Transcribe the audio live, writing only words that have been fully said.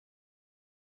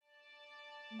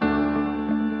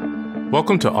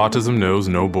Welcome to Autism Knows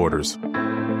No Borders.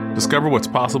 Discover what's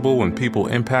possible when people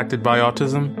impacted by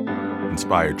autism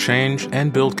inspire change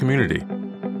and build community.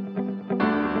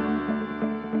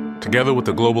 Together with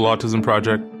the Global Autism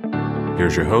Project,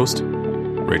 here's your host,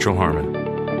 Rachel Harmon.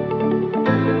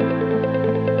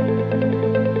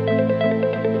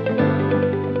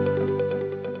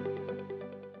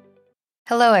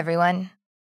 Hello, everyone.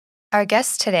 Our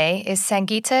guest today is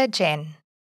Sangeeta Jain.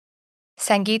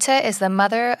 Sangeeta is the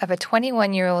mother of a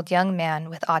 21-year-old young man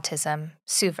with autism,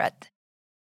 Suvrat.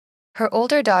 Her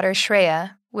older daughter,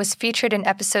 Shreya, was featured in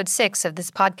episode 6 of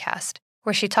this podcast,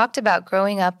 where she talked about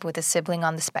growing up with a sibling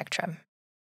on the spectrum.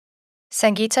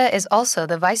 Sangeeta is also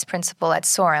the vice principal at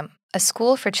Sorum, a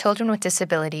school for children with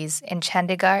disabilities in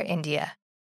Chandigarh, India.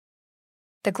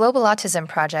 The Global Autism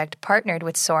Project partnered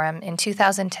with Sorum in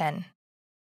 2010.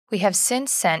 We have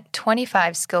since sent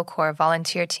 25 SkillCorps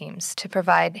volunteer teams to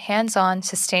provide hands-on,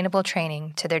 sustainable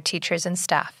training to their teachers and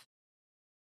staff.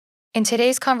 In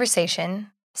today's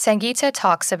conversation, Sangeeta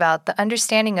talks about the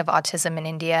understanding of autism in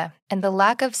India and the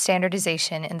lack of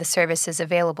standardization in the services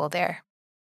available there.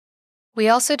 We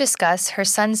also discuss her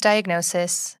son's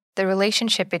diagnosis, the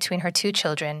relationship between her two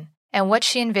children, and what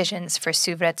she envisions for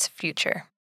Suvrat's future.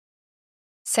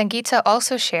 Sangeeta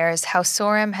also shares how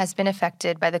Sorum has been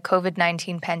affected by the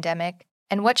COVID-19 pandemic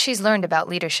and what she's learned about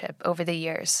leadership over the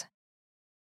years.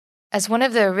 As one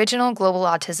of the original Global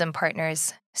Autism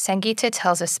partners, Sangeeta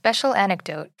tells a special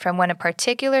anecdote from when a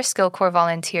particular SkillCorps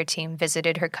volunteer team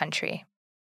visited her country.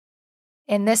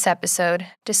 In this episode,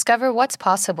 discover what's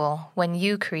possible when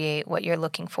you create what you're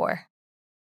looking for.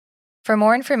 For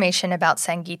more information about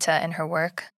Sangeeta and her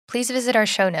work, please visit our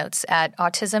show notes at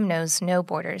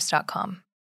autismknowsnoborders.com.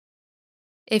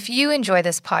 If you enjoy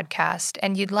this podcast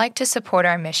and you'd like to support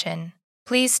our mission,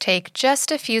 please take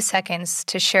just a few seconds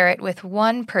to share it with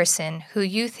one person who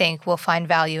you think will find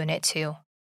value in it too.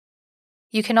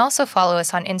 You can also follow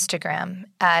us on Instagram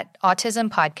at Autism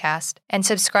Podcast and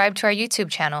subscribe to our YouTube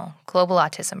channel, Global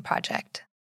Autism Project.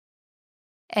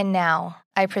 And now,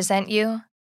 I present you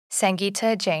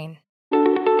Sangeeta Jain.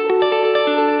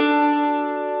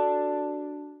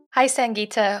 Hi,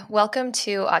 Sangeeta. Welcome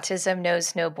to Autism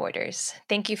Knows No Borders.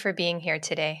 Thank you for being here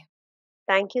today.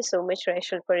 Thank you so much,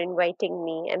 Rachel, for inviting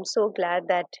me. I'm so glad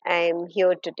that I'm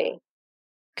here today.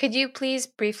 Could you please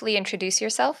briefly introduce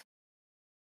yourself?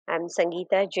 I'm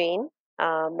Sangeeta Jain,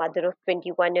 mother of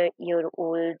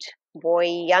 21-year-old boy,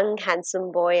 young,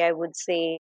 handsome boy, I would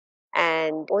say,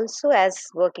 and also as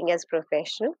working as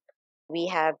professional. We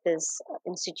have this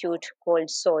institute called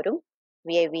Sorum,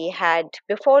 where we had,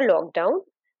 before lockdown,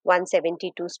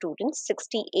 172 students,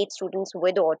 68 students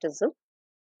with autism.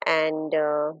 And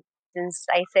since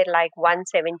I said like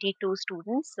 172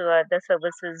 students, the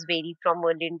services vary from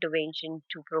early intervention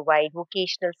to provide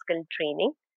vocational skill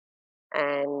training.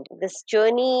 And this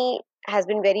journey has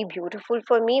been very beautiful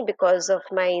for me because of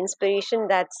my inspiration.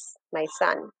 That's my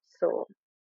son. So,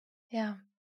 yeah.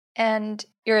 And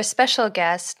you're a special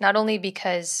guest, not only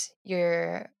because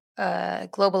you're a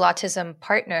Global Autism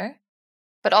partner,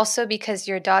 but also because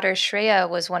your daughter Shreya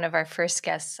was one of our first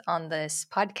guests on this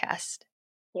podcast.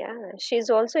 Yeah,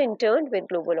 she's also interned with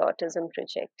Global Autism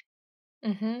Project.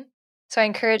 Mm-hmm. So I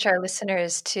encourage our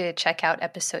listeners to check out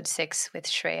episode 6 with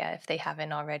Shreya if they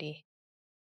haven't already.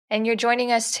 And you're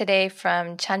joining us today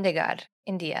from Chandigarh,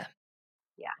 India.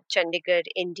 Yeah, Chandigarh,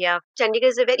 India. Chandigarh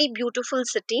is a very beautiful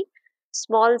city,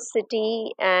 small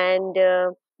city and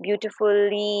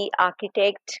beautifully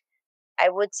architect. I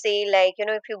would say, like,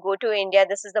 if you go to India,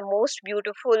 this is the most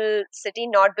beautiful city,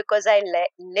 not because I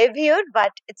live here,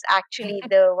 but it's actually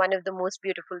the one of the most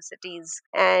beautiful cities.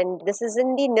 And this is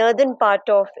in the northern part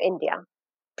of India,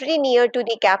 pretty near to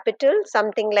the capital,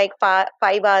 something like 5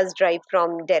 hours drive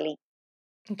from Delhi.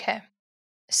 Okay.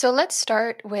 So let's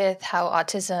start with how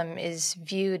autism is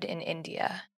viewed in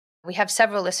India. We have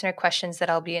several listener questions that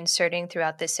I'll be inserting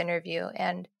throughout this interview.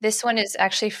 And this one is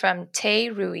actually from Tay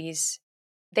Ruiz.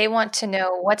 They want to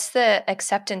know, what's the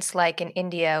acceptance like in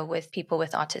India with people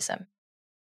with autism?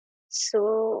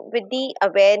 So with the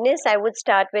awareness, I would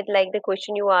start with like the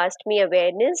question you asked me,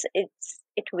 awareness, it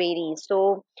varies.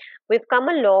 So we've come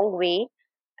a long way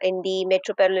in the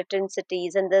metropolitan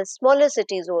cities and the smaller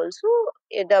cities also,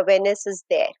 the awareness is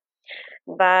there.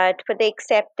 But for the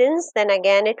acceptance, then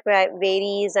again it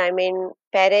varies. I mean,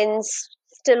 parents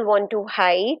still want to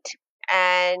hide.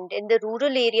 And in the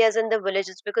rural areas and the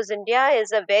villages, because India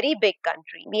is a very big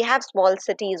country, we have small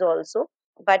cities also.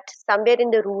 But somewhere in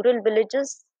the rural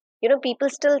villages, people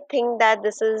still think that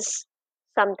this is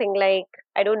something like,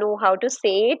 I don't know how to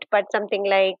say it, but something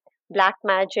like black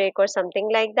magic or something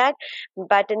like that.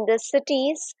 But in the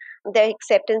cities, the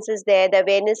acceptance is there, the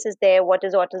awareness is there, what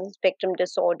is autism spectrum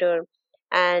disorder,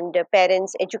 and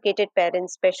parents, educated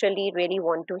parents especially, really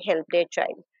want to help their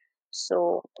child.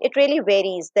 So it really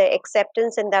varies. The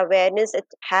acceptance and the awareness, it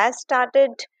has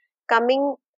started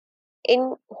coming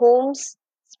in homes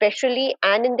especially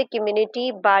and in the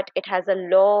community, but it has a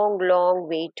long, long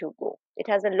way to go. It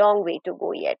has a long way to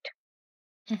go yet.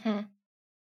 Hmm.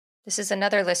 This is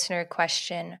another listener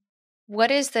question.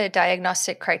 What is the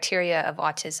diagnostic criteria of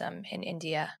autism in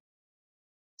India?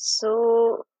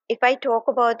 So, if I talk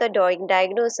about the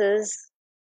diagnosis,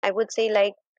 I would say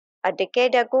like a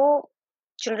decade ago,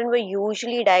 children were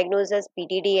usually diagnosed as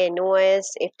PDD,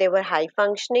 NOS if they were high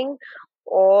functioning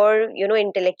or,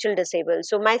 intellectual disabled.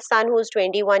 So, my son, who's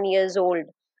 21 years old,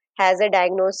 has a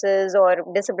diagnosis or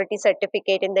disability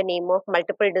certificate in the name of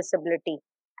multiple disability.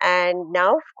 And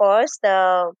now, of course,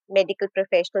 the medical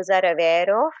professionals are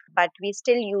aware of, but we're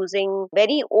still using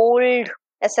very old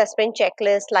assessment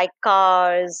checklists like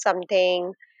cars,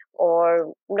 something,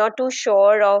 or not too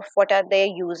sure of what are they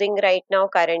using right now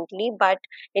currently. But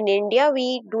in India,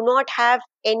 we do not have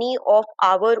any of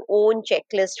our own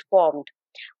checklist formed.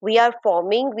 We are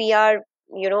forming, we're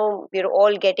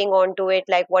all getting onto it,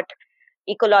 like what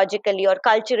ecologically or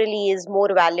culturally is more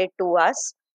valid to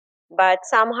us, but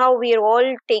somehow we are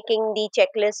all taking the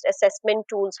checklist assessment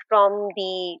tools from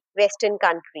the Western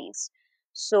countries.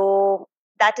 So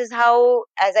that is how,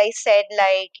 as I said,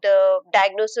 like the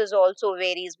diagnosis also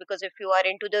varies, because if you are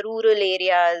into the rural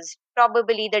areas,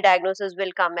 probably the diagnosis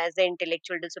will come as the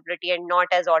intellectual disability and not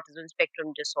as autism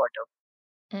spectrum disorder.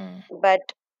 Mm. But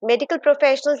medical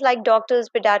professionals like doctors,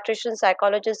 pediatricians,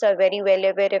 psychologists are very well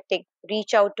aware. If they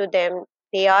reach out to them,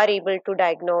 they are able to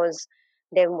diagnose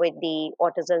them with the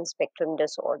autism spectrum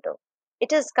disorder.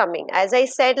 It is coming. As I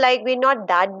said, like we're not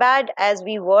that bad as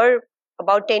we were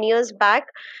about 10 years back,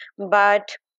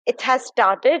 but it has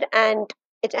started, and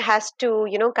it has to,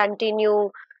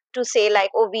 continue to say like,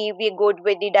 oh, we're good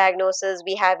with the diagnosis,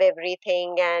 we have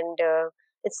everything, and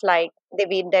it's like there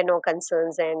are no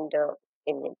concerns and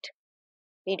in it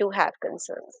we do have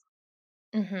concerns.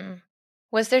 Hmm.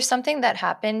 Was there something that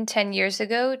happened 10 years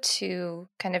ago to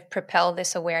kind of propel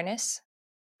this awareness?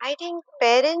 I think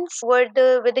parents were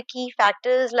the key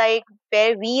factors, like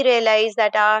where we realize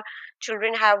that our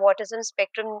children have autism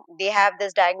spectrum, they have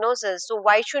this diagnosis. So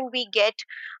why shouldn't we get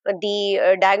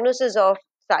the diagnosis of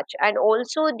such? And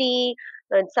also the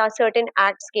certain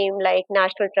acts came like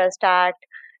National Trust Act,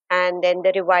 and then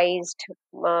the revised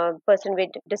Person with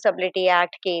Disability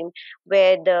Act came,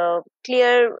 where the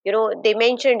clear, they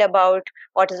mentioned about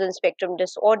autism spectrum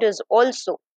disorders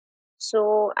also.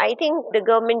 So I think the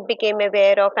government became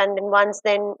aware of, and then once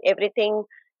then everything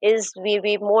is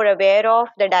we more aware of,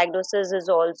 the diagnosis is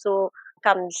also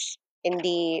comes in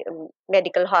the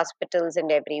medical hospitals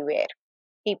and everywhere.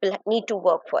 People need to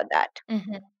work for that.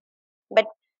 Hmm. But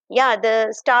yeah,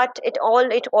 the start, it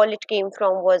came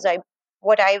from was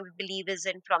what I believe is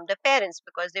in from the parents,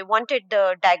 because they wanted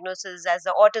the diagnosis as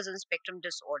the autism spectrum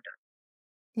disorder.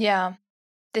 Yeah.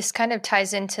 This kind of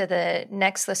ties into the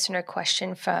next listener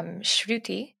question from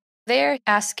Shruti. They're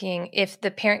asking if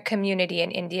the parent community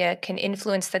in India can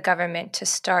influence the government to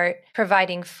start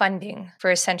providing funding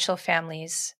for essential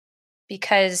families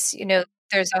because,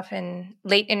 there's often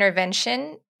late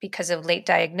intervention because of late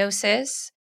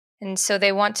diagnosis. And so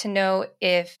they want to know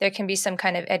if there can be some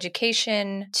kind of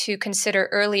education to consider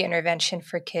early intervention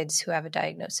for kids who have a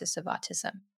diagnosis of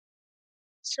autism.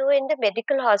 So, in the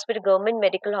medical hospital, government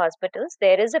medical hospitals,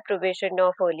 there is a provision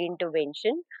of early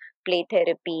intervention, play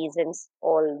therapies, and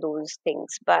all those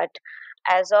things. But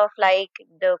as of like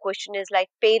the question is like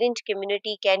parent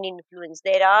community can influence.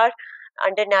 There are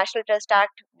under National Trust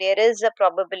Act, there is a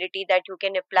probability that you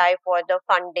can apply for the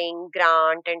funding,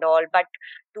 grant, and all. But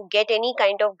to get any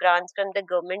kind of grants from the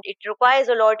government, it requires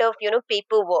a lot of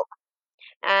paperwork,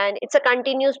 and it's a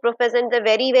continuous process, and a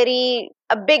very very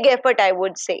a big effort, I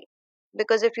would say,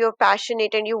 because if you're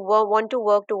passionate and you want to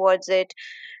work towards it,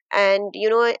 and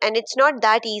and it's not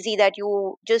that easy that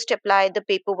you just apply the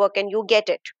paperwork and you get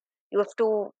it. You have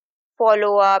to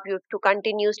follow up, you have to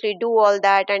continuously do all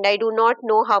that, and I do not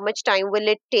know how much time will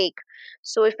it take.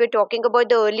 So if we're talking about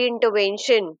the early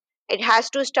intervention, it has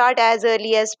to start as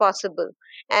early as possible,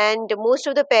 and most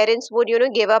of the parents would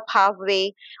give up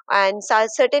halfway, and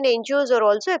certain NGOs are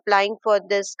also applying for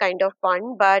this kind of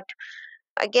fund. But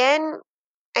again,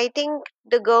 I think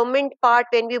the government part,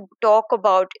 when we talk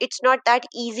about, it's not that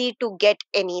easy to get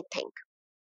anything.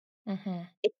 Hmm.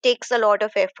 It takes a lot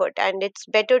of effort, and it's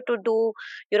better to do,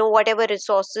 whatever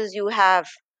resources you have,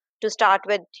 to start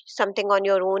with something on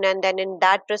your own, and then in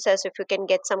that process, if you can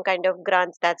get some kind of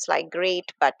grants, that's like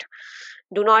great. But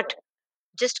do not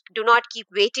do not keep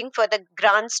waiting for the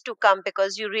grants to come,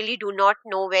 because you really do not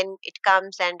know when it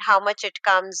comes and how much it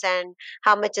comes and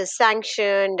how much is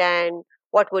sanctioned and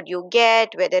what would you get,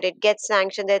 whether it gets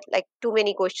sanctioned. There's like too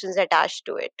many questions attached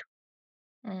to it.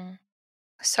 Mm.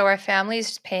 So are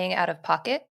families paying out of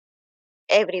pocket?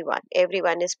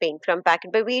 Everyone is paying from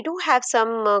packet, but we do have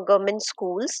some government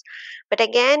schools. But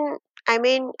again, I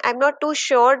mean, I'm not too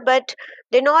sure, but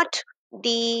they're not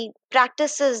the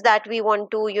practices that we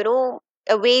want to,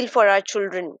 avail for our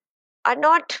children, are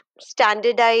not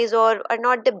standardized or are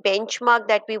not the benchmark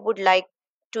that we would like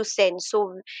to send.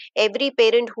 So every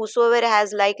parent whosoever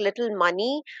has like little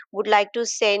money would like to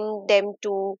send them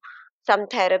to some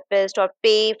therapist or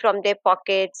pay from their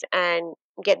pockets and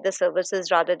get the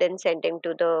services rather than sending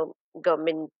to the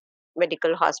government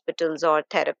medical hospitals or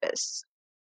therapists.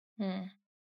 Mm.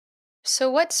 So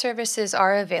what services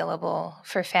are available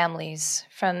for families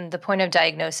from the point of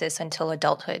diagnosis until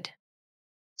adulthood?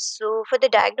 So for the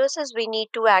diagnosis, we need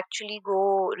to actually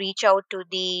go reach out to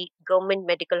the government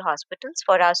medical hospitals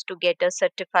for us to get a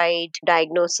certified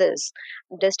diagnosis.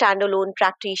 The standalone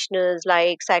practitioners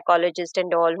like psychologists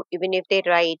and all, even if they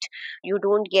write, you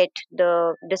don't get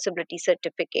the disability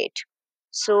certificate.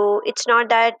 So it's not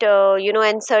that,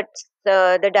 and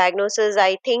the diagnosis,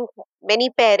 I think many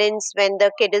parents, when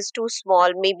the kid is too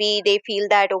small, maybe they feel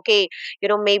that, okay,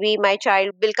 maybe my child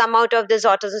will come out of this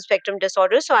autism spectrum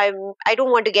disorder, so I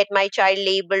don't want to get my child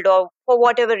labeled, or for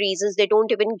whatever reasons they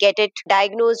don't even get it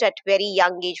diagnosed at very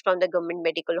young age from the government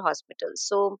medical hospitals.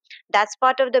 So that's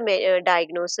part of the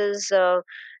diagnosis.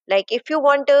 Like if you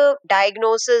want a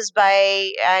diagnosis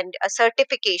by and a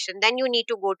certification, then you need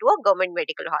to go to a government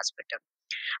medical hospital.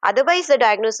 Otherwise, the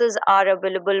diagnoses are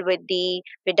available with the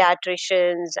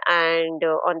pediatricians, and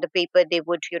on the paper, they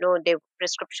would, their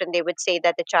prescription, they would say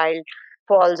that the child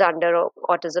falls under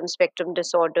autism spectrum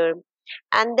disorder.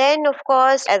 And then, of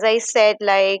course, as I said,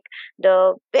 like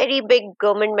the very big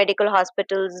government medical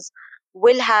hospitals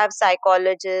will have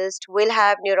psychologists, will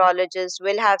have neurologists,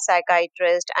 will have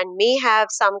psychiatrists, and may have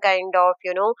some kind of,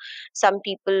 some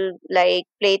people like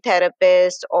play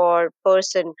therapist or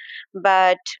person,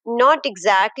 but not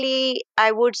exactly,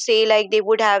 I would say, like they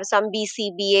would have some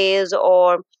BCBAs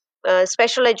or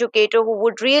special educator who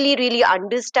would really, really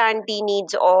understand the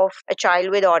needs of a child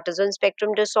with autism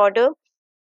spectrum disorder.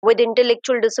 With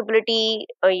intellectual disability,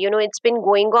 it's been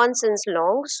going on since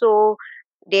long, so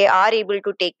they are able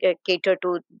to take cater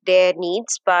to their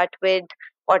needs. But with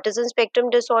autism spectrum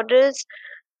disorders,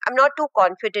 I'm not too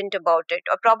confident about it.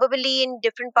 Or probably in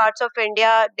different parts of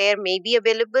India, there may be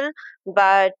available,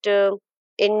 but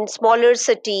in smaller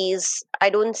cities, I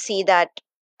don't see that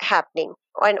happening.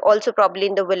 And also, probably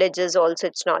in the villages, also,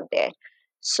 it's not there.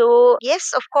 So,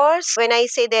 yes, of course, when I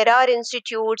say there are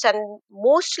institutes, and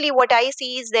mostly what I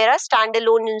see is there are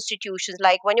standalone institutions,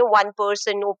 like when one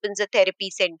person opens a therapy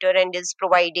center and is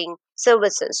providing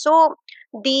services. So,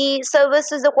 the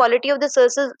services, the quality of the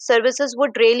services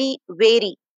would really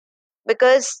vary,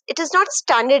 because it is not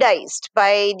standardized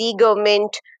by the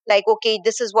government, like, okay,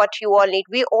 this is what you all need.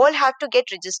 We all have to get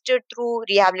registered through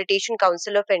Rehabilitation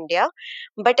Council of India.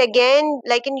 But again,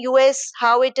 like in US,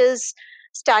 how it is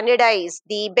standardized,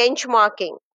 the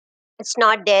benchmarking, it's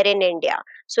not there in India.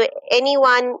 So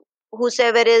anyone,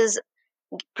 whosoever is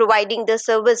providing the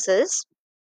services,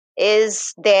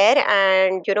 is there,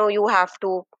 and you have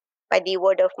to, by the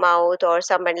word of mouth, or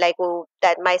someone like, oh,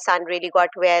 that my son really got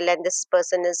well and this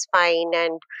person is fine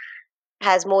and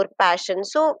has more passion.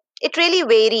 So it really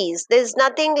varies. There's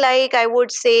nothing like, I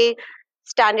would say,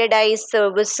 standardized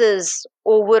services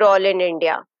overall in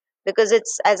India, because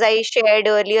it's, as I shared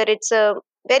earlier, it's a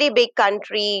very big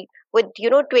country with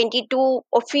 22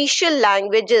 official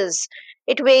languages.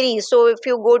 It varies. So if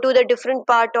you go to the different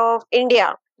part of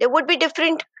India, there would be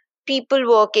different people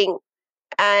working,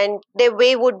 and their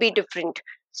way would be different.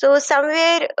 So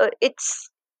somewhere,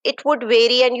 it would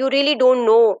vary, and you really don't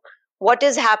know what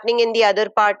is happening in the other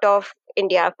part of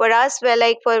India. For us, well,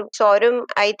 like for Sorum,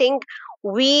 I think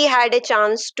we had a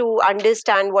chance to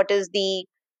understand what is the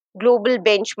global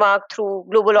benchmark through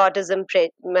global autism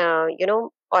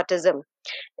autism,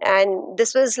 and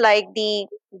this was like the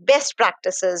best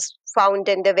practices found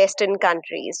in the Western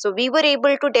countries. So we were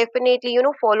able to definitely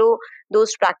follow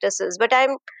those practices. But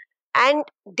I'm and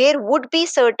there would be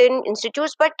certain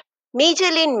institutes, but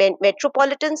majorly in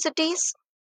metropolitan cities.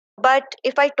 But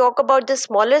if I talk about the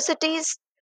smaller cities,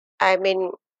 I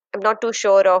mean, I'm not too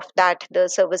sure of that, the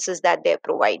services that they're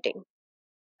providing.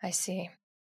 I see.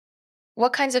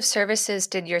 What kinds of services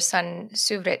did your son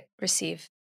Suvrit receive?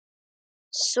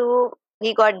 So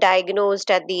he got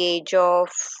diagnosed at the age of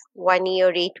 1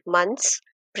 year, 8 months,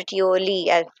 pretty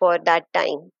early for that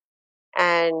time.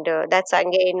 And that's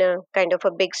again kind of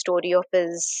a big story of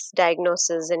his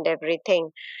diagnosis and everything.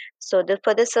 So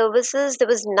for the services, there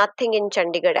was nothing in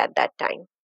Chandigarh at that time,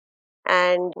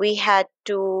 and we had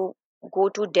to go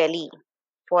to Delhi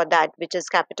for that, which is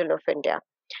capital of India.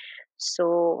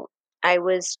 So I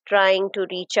was trying to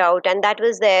reach out, and that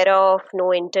was the era of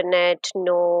no internet,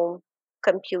 no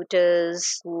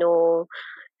computers, no,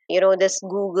 this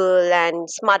Google and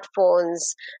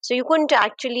smartphones. So you couldn't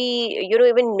actually,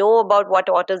 even know about what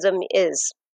autism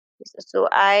is. So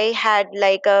I had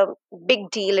like a big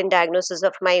deal in diagnosis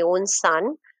of my own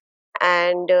son,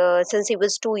 and since he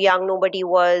was too young, nobody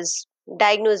was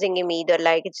diagnosing him either.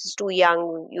 Like, it's just too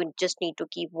young, you just need to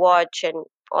keep watch and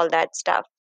all that stuff.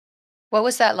 What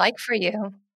was that like for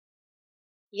you?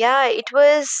 Yeah, it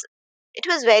was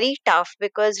very tough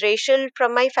because Rachel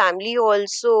from my family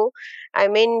also, I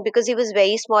mean, because he was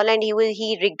very small and he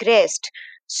regressed.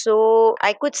 So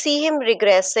I could see him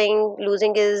regressing,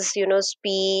 losing his,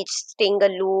 speech, staying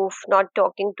aloof, not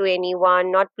talking to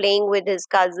anyone, not playing with his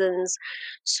cousins.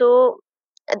 So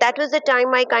that was the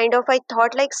time I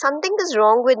thought like something is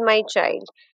wrong with my child.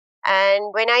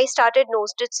 And when I started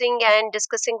noticing and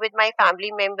discussing with my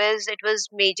family members, it was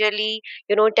majorly,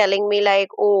 telling me like,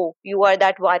 oh, you are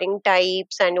that worrying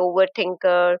types and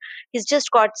overthinker. He's just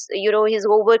got, he's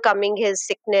overcoming his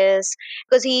sickness,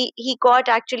 because he got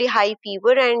actually high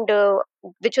fever, and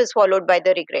which was followed by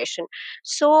the regression.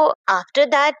 So after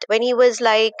that, when he was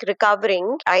like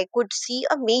recovering, I could see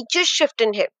a major shift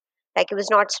in him. Like, he was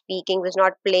not speaking, was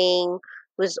not playing,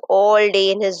 was all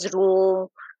day in his room,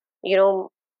 you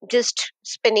know just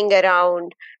spinning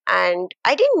around. And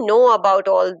I didn't know about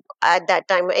all at that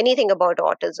time anything about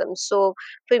autism. So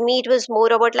for me, it was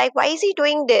more about like, why is he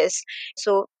doing this?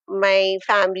 So my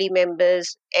family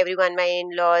members, everyone, my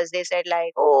in-laws, they said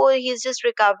like, oh, he's just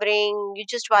recovering, you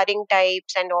just worrying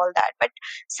types and all that. But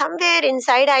somewhere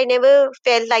inside, I never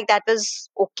felt like that was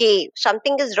okay,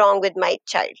 something is wrong with my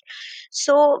child.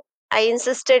 So I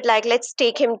insisted like, let's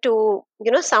take him to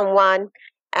someone.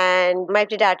 And my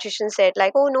pediatrician said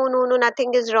like, oh, no, no, no,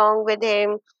 nothing is wrong with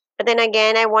him. But then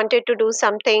again, I wanted to do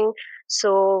something.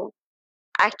 So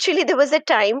actually, there was a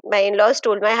time my in-laws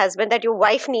told my husband that your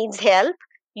wife needs help.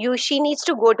 She needs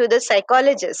to go to the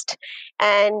psychologist,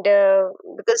 and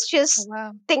because she's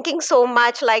Wow. thinking so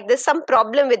much, like there's some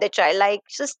problem with the child. Like,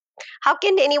 just how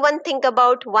can anyone think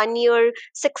about 1 year,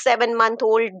 6, 7 month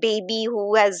old baby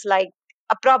who has like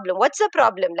a problem? What's the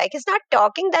problem? Like, he's not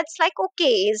talking. That's like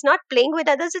okay. He's not playing with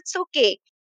others. It's okay.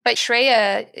 But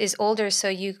Shreya is older, so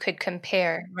you could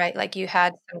compare, right? Like you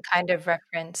had some kind of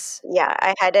reference. Yeah,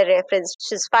 I had a reference.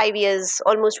 She's 5 years,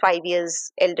 almost 5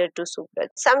 years elder to Subrat.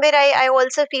 Somewhere I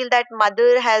also feel that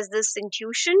mother has this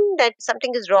intuition that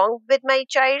something is wrong with my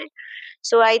child.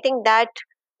 So I think that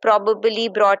probably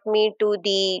brought me to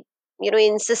the,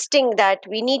 insisting that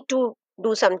we need to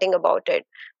do something about it.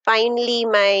 Finally,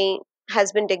 my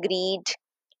husband agreed,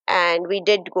 and we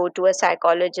did go to a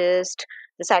psychologist.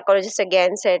 The psychologist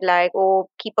again said like, oh,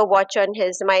 keep a watch on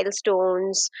his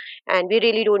milestones, and we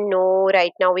really don't know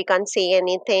right now, we can't say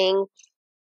anything.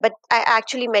 But I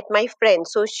actually met my friend,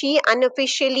 so she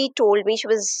unofficially told me, she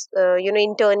was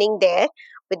interning there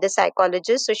with the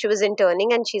psychologist. So she was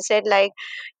interning, and she said like,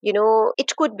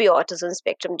 it could be autism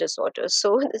spectrum disorder.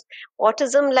 So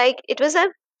autism, like, it was a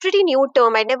pretty new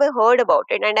term, I never heard about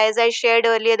it. And as I shared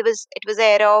earlier, it was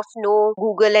an era of no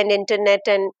Google and internet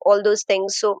and all those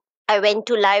things. So I went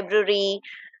to library,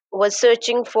 was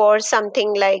searching for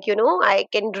something like, I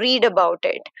can read about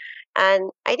it.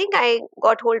 And I think I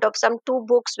got hold of some two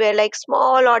books where like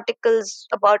small articles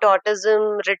about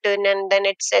autism written, and then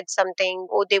it said something,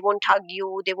 oh, they won't hug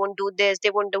you, they won't do this,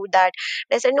 they won't do that.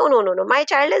 And I said, no, no, no, no, my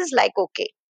child is like okay,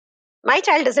 my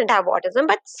child doesn't have autism.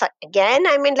 But again,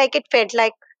 I mean, like, it felt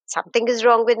like something is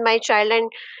wrong with my child.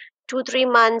 And 2 3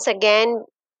 months again,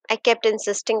 I kept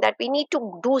insisting that we need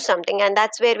to do something, and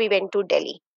that's where we went to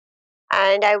Delhi.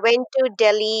 And I went to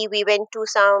Delhi. We went to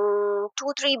some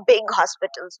 2 3 big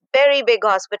hospitals, very big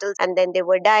hospitals, and then they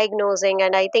were diagnosing.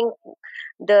 And I think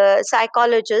the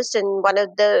psychologist in one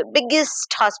of the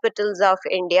biggest hospitals of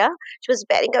India, she was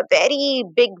wearing a very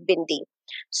big bindi.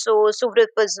 So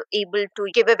Suvrit was able to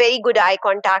give a very good eye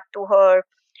contact to her,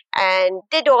 and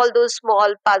did all those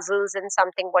small puzzles and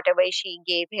something, whatever she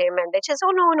gave him. And then she says,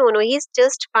 oh, no, no, no, he's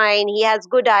just fine. He has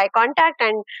good eye contact,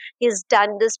 and he's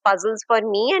done this puzzles for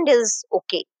me and is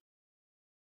okay.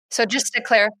 So just to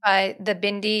clarify, the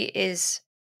bindi is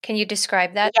Can you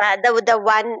describe that? Yeah, the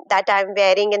one that I'm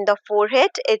wearing in the forehead,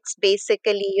 it's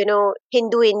basically,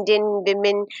 Hindu Indian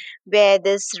women wear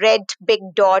this red big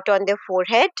dot on their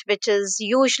forehead, which is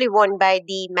usually worn by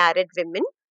the married women.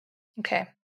 Okay.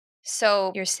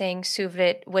 So you're saying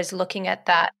Suvrit was looking at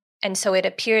that, and so it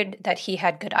appeared that he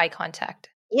had good eye contact.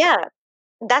 Yeah,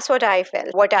 that's what I felt.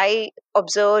 What I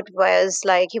observed was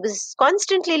like he was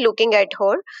constantly looking at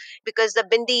her, because the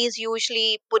bindi is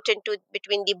usually put into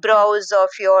between the brows of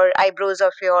your eyebrows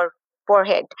of your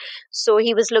forehead. So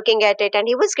he was looking at it and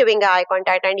he was giving eye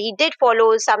contact, and he did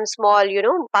follow some small,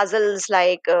 puzzles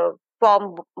like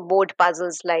form board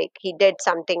puzzles, like he did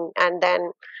something, and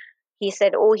then he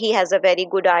said, oh, he has a very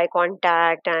good eye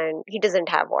contact and he doesn't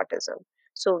have autism.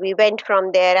 So we went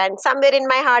from there, and somewhere in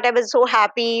my heart I was so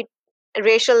happy,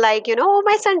 racial, like, oh,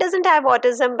 my son doesn't have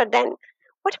autism. But then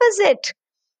what was it?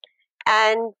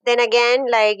 And then again,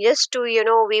 like, just to,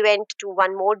 we went to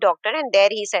one more doctor, and there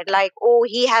he said, like, oh,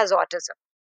 he has autism.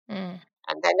 Mm.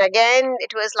 And then again,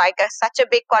 it was like such a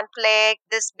big conflict.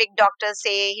 This big doctor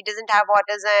say he doesn't have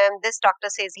autism, this doctor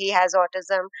says he has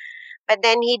autism. But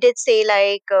then he did say,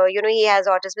 like, he has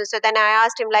autism. So then I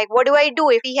asked him, like, what do I do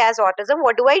if he has autism?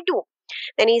 What do I do?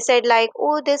 Then he said, like,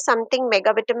 oh, there's something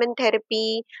megavitamin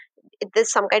therapy,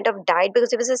 there's some kind of diet, because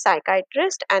he was a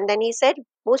psychiatrist. And then he said,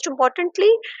 most importantly,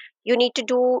 you need to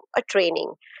do a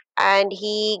training. And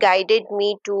he guided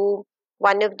me to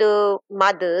one of the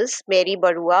mothers, Mary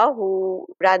Barua, who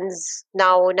runs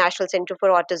now National Center for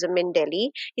Autism in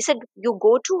Delhi. He said, you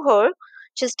go to her.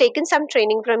 She's taken some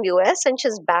training from US and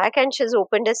she's back and she's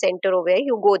opened a center over here.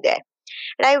 You go there.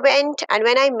 And I went, and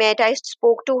when I met, I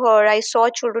spoke to her. I saw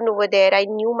children over there. I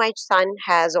knew my son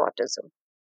has autism.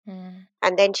 Mm.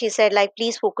 And then she said, like,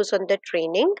 please focus on the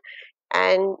training.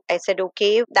 And I said,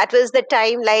 okay. That was the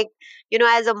time, like,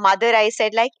 as a mother, I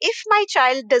said, like, if my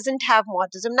child doesn't have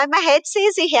autism, now my head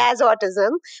says he has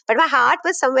autism, but my heart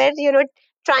was somewhere,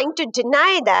 trying to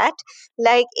deny that.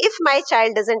 Like, if my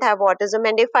child doesn't have autism,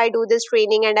 and if I do this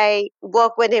training and I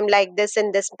work with him like this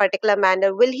in this particular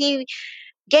manner, will he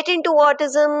get into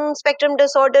autism spectrum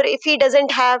disorder if he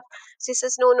doesn't have? She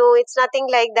says, no, it's nothing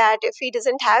like that. If he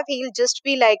doesn't have, he'll just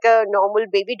be like a normal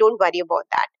baby. Don't worry about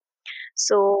that.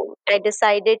 So I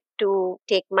decided to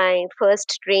take my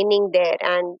first training there,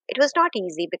 and it was not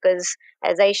easy because,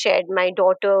 as I shared, my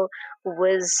daughter, who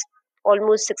was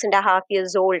almost 6.5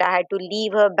 years old, I had to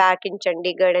leave her back in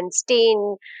Chandigarh and stay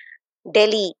in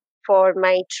Delhi for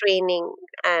my training.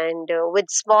 And with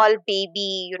small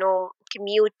baby,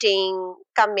 commuting,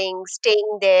 coming,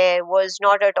 staying there was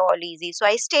not at all easy. So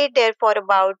I stayed there for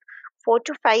about 4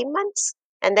 to 5 months,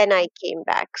 and then I came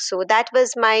back. So that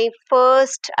was my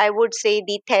first, I would say,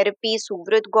 the therapy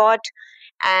Subrut got.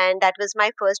 And that was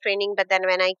my first training. But then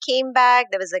when I came back,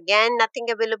 there was again nothing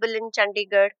available in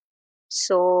Chandigarh.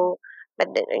 So, but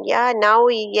then, yeah, now,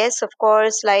 yes, of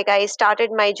course, like I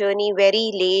started my journey very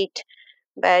late,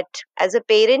 but as a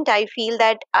parent, I feel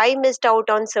that I missed out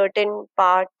on certain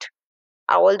part.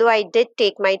 Although I did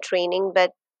take my training, but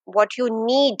what you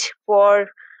need for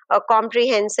a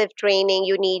comprehensive training,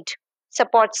 you need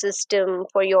support system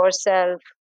for yourself,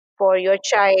 for your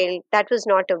child. That was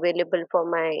not available for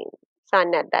my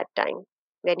son at that time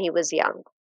when he was young.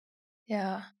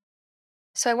 Yeah.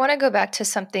 So I want to go back to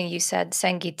something you said,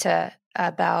 Sangeeta,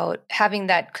 about having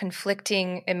that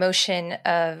conflicting emotion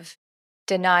of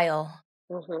denial.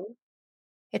 Hmm.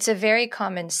 It's a very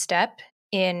common step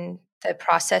in the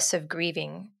process of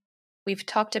grieving. We've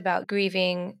talked about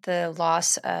grieving the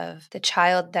loss of the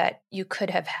child that you could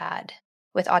have had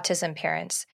with autism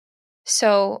parents.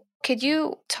 So, could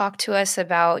you talk to us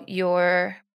about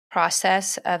your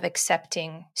process of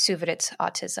accepting Suvrit's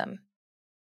autism?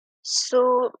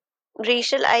 So,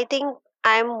 Rachel, I think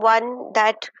I'm one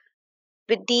that,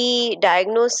 with the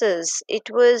diagnosis, it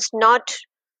was not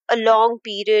a long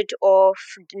period of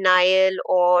denial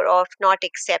or of not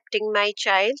accepting my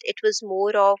child. It was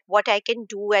more of what I can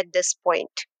do at this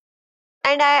point.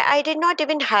 And I did not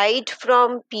even hide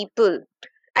from people.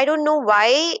 I don't know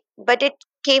why, but it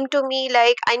came to me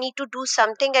like I need to do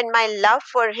something, and my love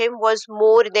for him was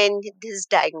more than his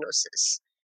diagnosis.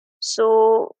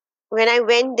 So when I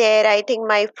went there, I think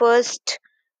my first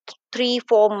 3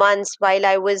 4 months while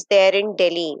I was there in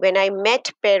Delhi, when I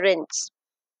met parents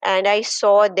and I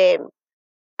saw them,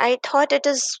 I thought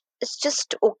it's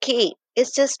just okay.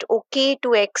 It's just okay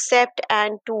to accept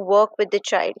and to work with the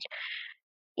child.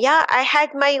 Yeah, I had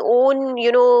my own,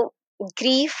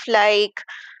 grief, like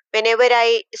whenever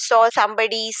I saw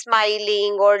somebody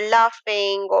smiling or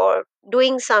laughing or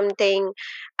doing something,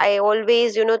 I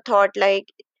always, thought like,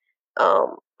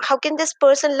 how can this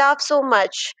person laugh so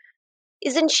much?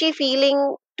 isn't she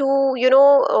feeling too,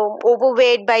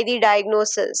 overweight by the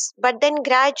diagnosis? But then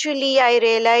gradually I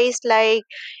realized, like,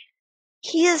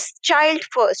 he is child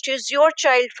first, he is your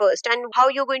child first, and how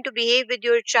you're going to behave with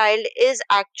your child is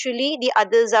actually the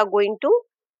others are going to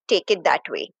take it that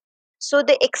way. So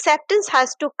the acceptance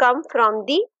has to come from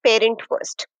the parent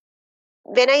first.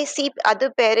 When I see other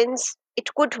parents,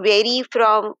 it could vary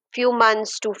from few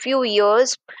months to few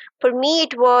years. For me,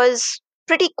 it was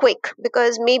pretty quick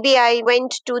because maybe I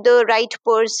went to the right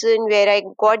person where I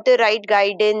got the right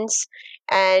guidance,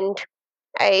 and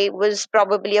I was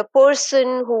probably a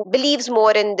person who believes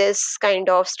more in this kind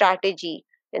of strategy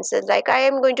and says, like, I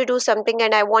am going to do something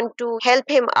and I want to help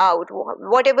him out,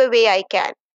 whatever way I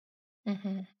can.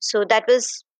 Hmm. So that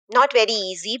was not very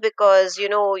easy because, you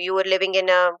were living in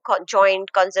a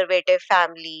joint conservative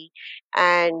family,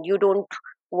 and you don't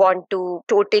want to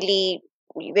totally,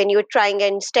 when you're trying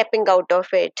and stepping out of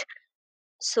it.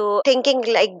 So thinking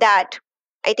like that,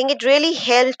 I think it really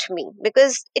helped me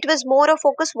because it was more a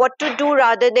focus what to do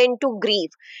rather than to grieve.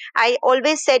 I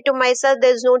always said to myself,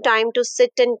 there's no time to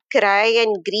sit and cry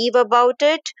and grieve about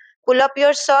it. Pull up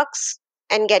your socks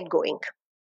and get going.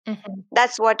 Hmm.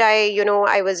 That's what I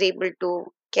was able to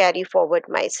carry forward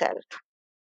myself.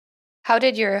 How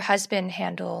did your husband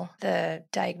handle the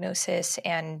diagnosis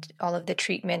and all of the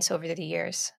treatments over the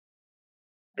years?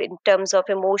 In terms of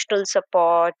emotional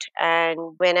support, and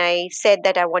when I said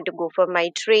that I want to go for my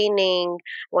training,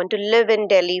 want to live in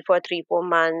Delhi for 3 4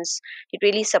 months, he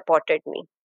really supported me.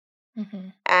 Hmm.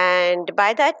 And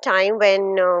by that time,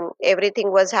 when everything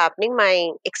was happening, my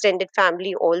extended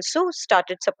family also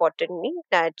started supporting me,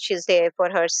 that she's there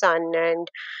for her son. And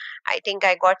I think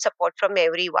I got support from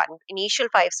everyone. Initial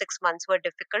 5 6 months were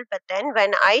difficult, but then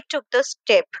when I took the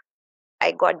step,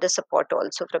 I got the support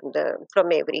also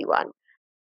from everyone.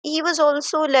 He was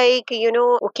also like,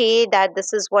 okay, that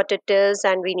this is what it is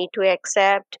and we need to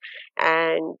accept.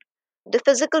 And the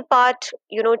physical part,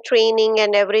 training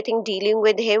and everything, dealing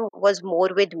with him was more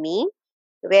with me,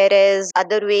 whereas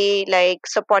other way, like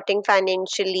supporting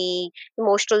financially,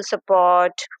 emotional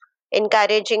support,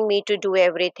 encouraging me to do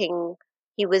everything,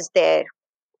 he was there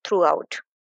throughout.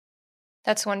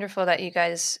 That's wonderful that you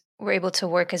guys were able to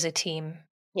work as a team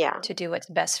Yeah. to do what's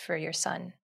best for your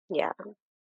son. Yeah.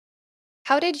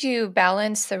 How did you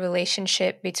balance the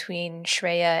relationship between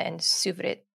Shreya and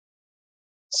Suvrit?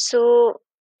 So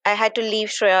I had to leave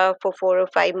Shreya for 4 or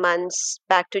 5 months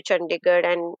back to Chandigarh.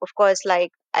 And of course,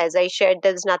 like as I shared,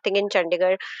 there's nothing in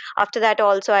Chandigarh. After that,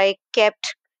 also, I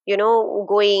kept,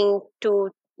 going to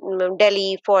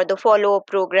Delhi for the follow up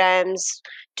programs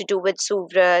to do with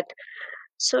Suvrat.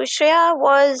 So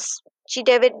Shreya she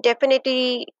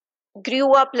definitely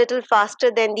grew up little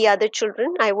faster than the other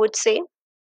children, I would say.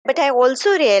 But I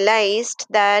also realized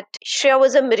that Shreya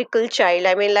was a miracle child.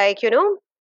 I mean, like,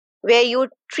 where you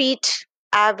treat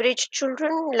average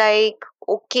children like,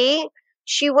 okay,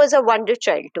 she was a wonder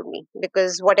child to me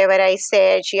because whatever I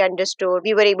said, she understood.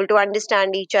 We were able to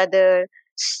understand each other.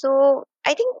 So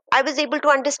I think I was able to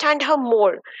understand her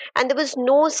more. And there was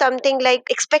no something like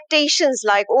expectations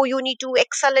like, oh, you need to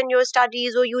excel in your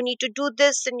studies, or you need to do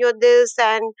this and your this.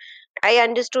 And I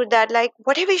understood that, like,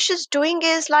 whatever she's doing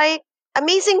is like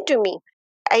amazing to me.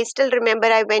 I still remember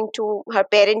I went to her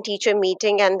parent teacher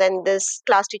meeting, and then this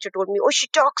class teacher told me, oh, she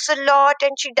talks a lot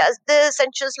and she does this and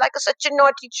she's like such a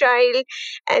naughty child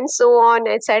and so on.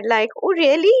 I said, like, oh,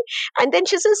 really? And then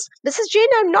she says, Mrs. Jane,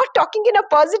 I'm not talking in a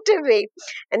positive way.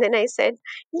 And then I said,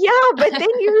 yeah, but then,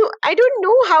 I don't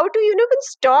know how to, even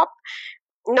stop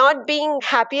not being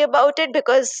happy about it,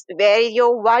 because where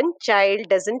your one child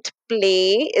doesn't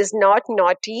play, is not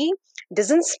naughty,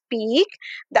 doesn't speak,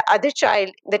 the other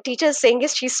child, the teacher is saying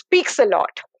is she speaks a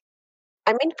lot.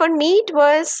 I mean, for me it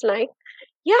was like,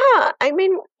 yeah, I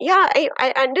mean, yeah,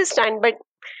 I understand, but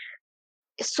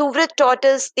Suvrit taught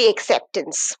us the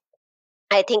acceptance,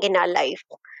 I think, in our life.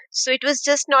 So it was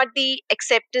just not the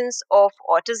acceptance of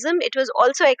autism, it was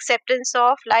also acceptance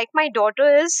of, like, my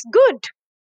daughter is good.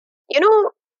 you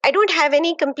know I don't have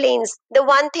any complaints. The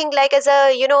one thing, like, as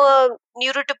a a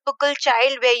neurotypical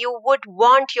child, where you would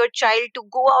want your child to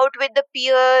go out with the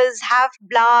peers, have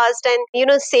blast,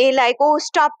 and say, like, oh,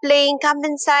 stop playing, come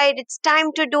inside, it's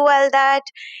time to do all that.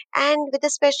 And with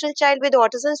a special child with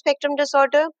autism spectrum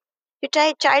disorder,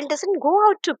 your child doesn't go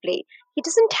out to play, he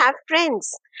doesn't have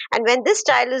friends. And when this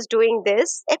child is doing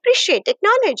this, appreciate,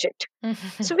 acknowledge it.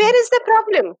 So where is the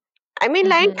problem? I mean,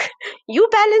 Hmm. like, you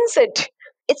balance it.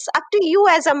 It's up to you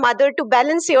as a mother to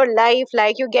balance your life,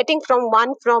 like you're getting from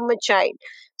a child.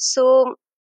 So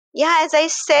yeah, as I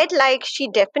said, like, she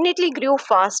definitely grew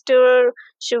faster.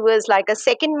 She was like a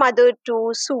second mother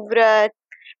to Suvrat.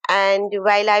 And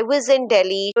while I was in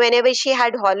Delhi, whenever she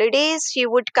had holidays, she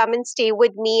would come and stay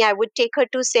with me. I would take her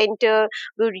to center.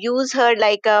 We would use her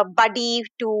like a buddy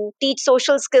to teach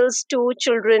social skills to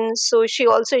children. So she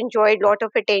also enjoyed a lot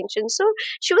of attention. So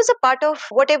she was a part of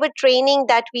whatever training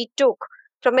that we took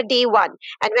from a day one.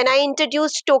 And when I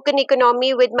introduced token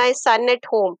economy with my son at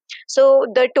home, so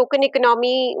the token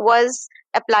economy was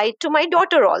applied to my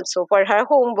daughter also, for her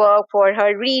homework, for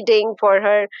her reading, for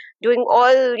her doing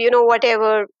all,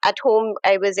 whatever at home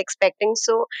I was expecting.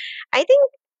 So I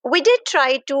think we did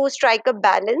try to strike a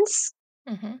balance,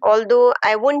 Mm-hmm. although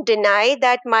I won't deny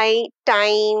that my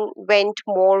time went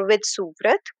more with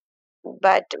Suvrat.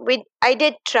 But I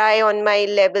did try on my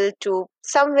level to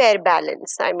somewhere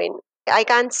balance. I mean, I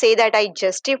can't say that I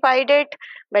justified it,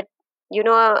 but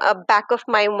a back of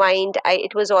my mind,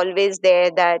 it was always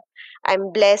there that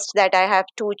I'm blessed that I have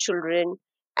two children,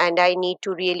 and I need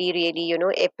to really, really,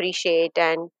 appreciate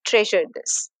and treasure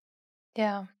this.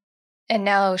 Yeah. And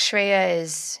now Shreya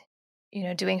is,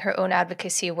 doing her own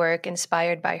advocacy work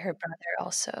inspired by her brother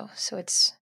also. So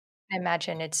I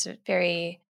imagine it's a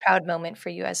very proud moment for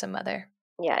you as a mother.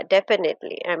 Yeah,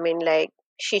 definitely. I mean, like,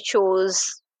 she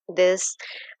chose this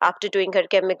after doing her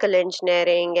chemical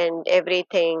engineering and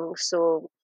everything. So,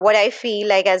 what I feel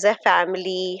like as a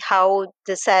family, how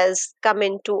this has come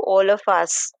into all of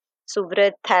us,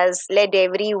 Subrat has led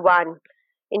everyone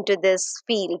into this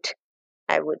field,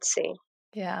 I would say.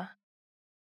 Yeah.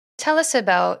 Tell us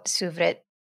about Suvrit.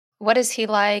 What is he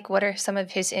like? What are some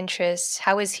of his interests?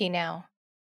 How is he now?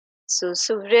 So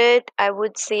Suvrit, I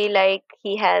would say, like,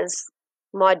 he has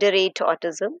moderate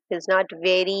autism. He's not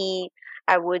very,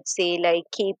 I would say, like,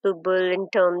 capable in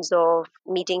terms of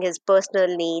meeting his personal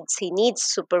needs. He needs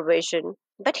supervision,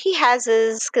 but he has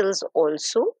his skills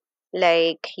also.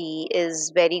 Like, he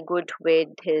is very good with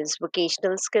his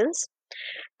vocational skills.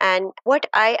 And what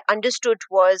I understood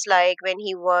was, like, when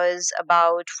he was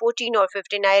about 14 or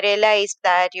 15, I realized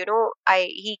that,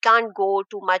 he can't go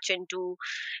too much into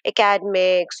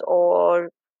academics or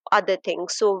other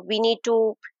things. So we need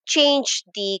to change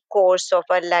the course of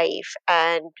our life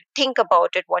and think about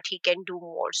it, what he can do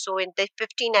more. So in the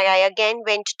 15, I again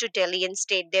went to Delhi and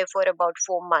stayed there for about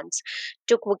 4 months,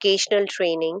 took vocational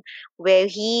training where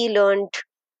he learned,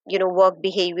 work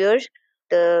behavior,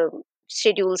 the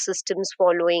schedule systems,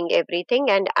 following everything.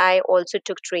 And I also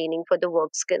took training for the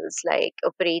work skills like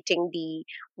operating the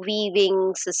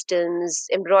weaving systems,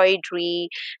 embroidery.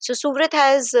 So Suvrat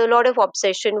has a lot of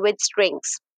obsession with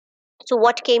strings. So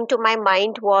what came to my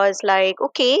mind was like,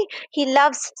 okay, he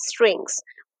loves strings.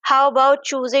 How about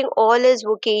choosing all his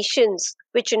vocations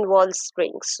which involves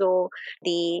strings? So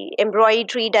the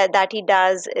embroidery that he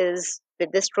does is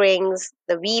with the strings.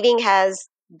 The weaving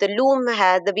loom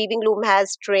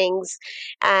has strings,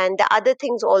 and the other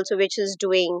things also which is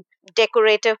doing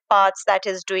decorative parts that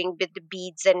is doing with the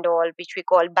beads and all, which we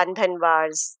call bandhan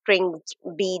vars, string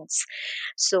beads.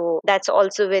 So that's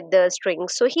also with the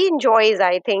strings. So he enjoys,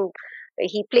 I think,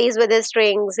 he plays with his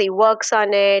strings, he works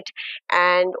on it.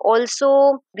 And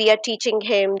also we are teaching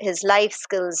him his life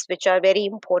skills, which are very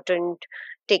important,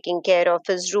 taking care of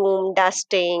his room,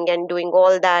 dusting and doing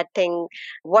all that thing,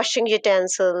 washing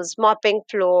utensils, mopping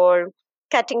floor,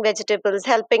 cutting vegetables,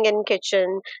 helping in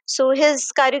kitchen. So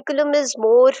his curriculum is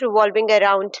more revolving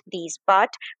around these part.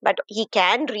 But he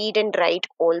can read and write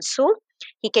also,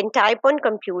 he can type on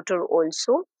computer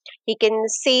also, he can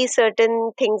say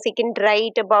certain things, he can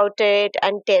write about it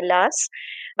and tell us.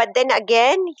 But then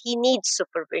again, he needs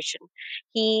supervision.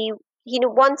 He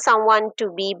wants someone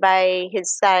to be by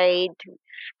his side,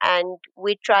 and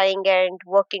we're trying and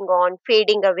working on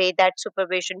fading away that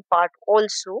supervision part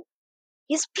also.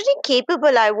 He's pretty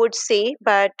capable, I would say,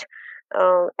 but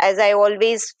as I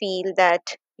always feel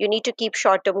that you need to keep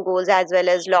short term goals as well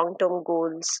as long term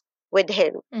goals with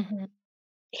him. Mm-hmm.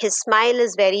 His smile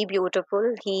is very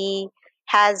beautiful. He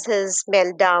has his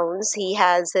meltdowns, he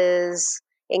has his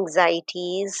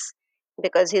anxieties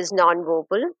because he's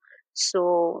nonverbal.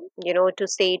 So, to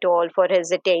say it all for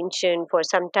his attention, for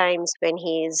sometimes when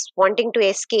he's wanting to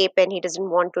escape and he doesn't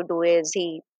want to do is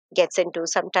he gets into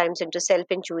sometimes into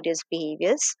self-injurious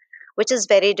behaviors, which is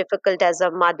very difficult as a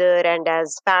mother and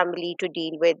as family to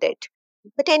deal with it.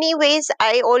 But anyways,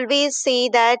 I always say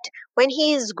that when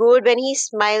he is good, when he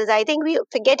smiles, I think we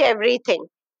forget everything.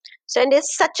 So, and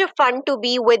it's such a fun to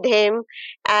be with him.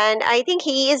 And I think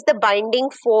he is the binding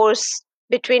force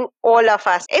between all of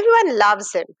us. Everyone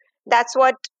loves him. That's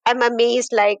what I'm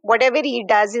amazed. Like, whatever he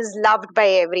does is loved by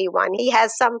everyone. He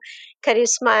has some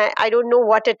charisma. I don't know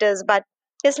what it is, but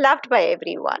he's loved by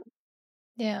everyone.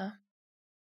 Yeah.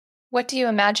 What do you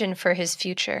imagine for his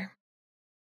future?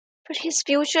 For his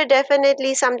future,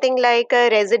 definitely something like a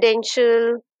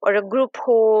residential or a group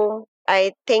home.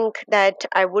 I think that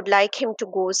I would like him to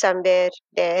go somewhere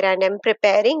there, and I'm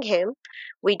preparing him.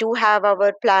 We do have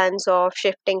our plans of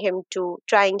shifting him to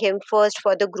trying him first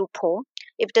for the group home.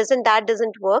 If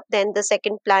doesn't work, then the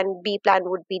second plan, B plan,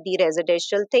 would be the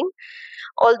residential thing.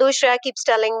 Although Shreya keeps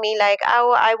telling me like,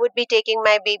 oh, I would be taking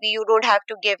my baby, you don't have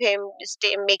to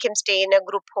make him stay in a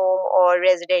group home or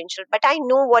residential. But I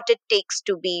know what it takes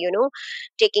to be,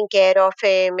 taking care of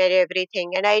him and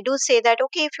everything. And I do say that,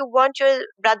 okay, if you want your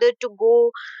brother to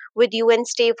go with you and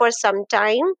stay for some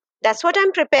time, that's what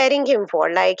I'm preparing him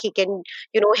for. Like, he can,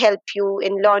 help you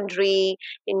in laundry,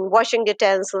 in washing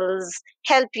utensils,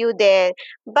 help you there.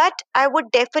 But I would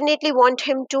definitely want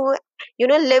him to,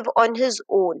 live on his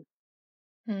own.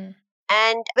 Mm.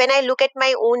 And when I look at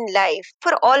my own life,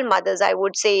 for all mothers, I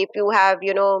would say, if you have,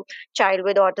 child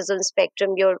with autism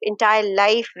spectrum, your entire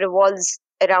life revolves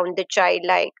around the child,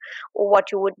 like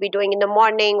what you would be doing in the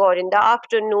morning or in the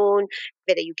afternoon,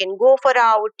 whether you can go for a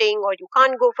outing or you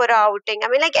can't go for a outing. I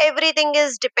mean, like, everything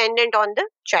is dependent on the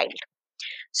child.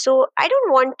 So I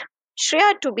don't want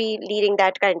Shreya to be leading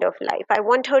that kind of life. I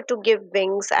want her to give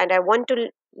wings, and I want to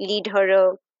lead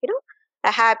her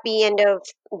a happy and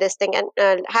this thing and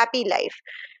a happy life.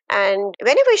 And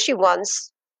whenever she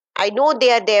wants, I know they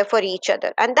are there for each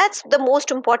other, and that's the most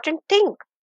important thing.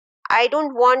 I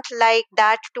don't want like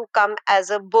that to come as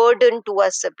a burden to a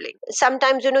sibling.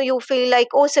 Sometimes, you feel like,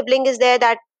 oh, sibling is there,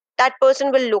 that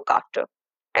person will look after.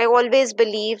 I always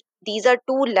believe these are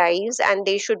two lives and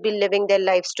they should be living their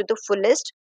lives to the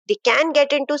fullest. They can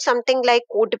get into something like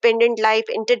codependent life,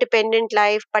 interdependent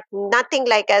life, but nothing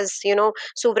like, as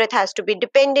Suvrat has to be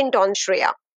dependent on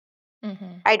Shreya.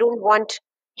 Mm-hmm. I don't want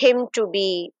him to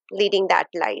be leading that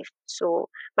life. So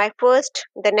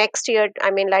the next year,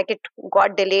 I mean, like, it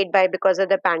got delayed by because of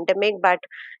the pandemic, but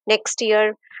next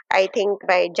year, I think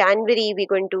by January, we're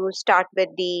going to start with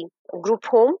the group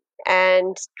home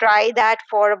and try that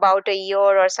for about a year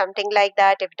or something like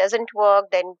that. If it doesn't work,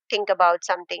 then think about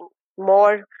something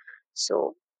more.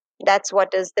 So that's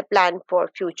what is the plan for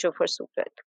future for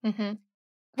Sukrit. Mm-hmm.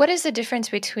 What is the difference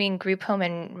between group home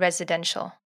and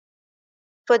residential?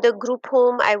 For the group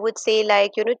home, I would say,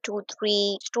 like, two,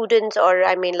 three students, or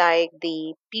I mean, like,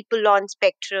 the people on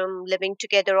spectrum living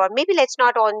together, or maybe let's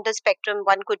not on the spectrum.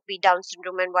 One could be Down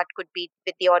syndrome and one could be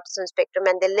with the autism spectrum,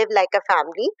 and they live like a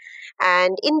family,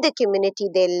 and in the community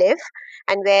they live.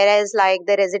 And whereas, like,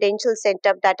 the residential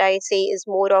setup that I say is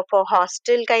more of a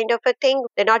hostel kind of a thing,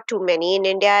 there are not too many in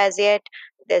India as yet.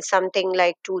 There's something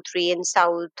like two, three in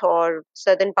south or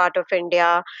southern part of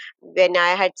India. When I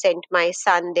had sent my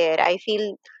son there, I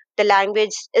feel the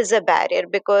language is a barrier,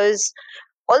 because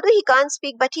although he can't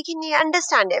speak, but he can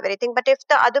understand everything. But if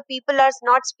the other people are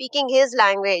not speaking his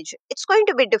language, it's going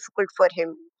to be difficult for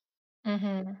him.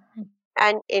 Mm-hmm.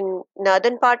 And in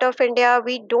northern part of India,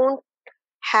 we don't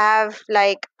have,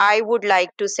 like, I would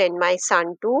like to send my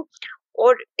son to,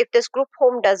 or if this group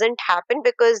home doesn't happen,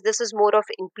 because this is more of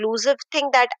inclusive thing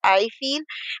that I feel,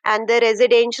 and the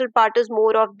residential part is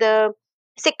more of the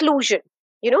seclusion,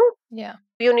 you know Yeah.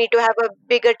 you need to have a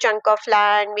bigger chunk of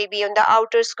land, maybe on the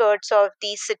outer skirts of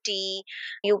the city.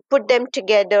 You put them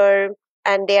together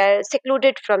and they are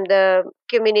secluded from the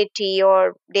community,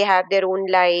 or they have their own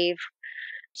life.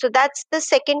 So that's the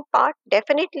second part.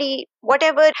 Definitely,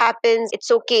 whatever happens,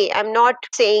 it's okay. I'm not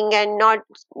saying, and not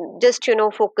just,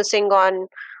 focusing on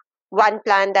one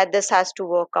plan that this has to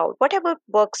work out. Whatever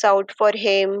works out for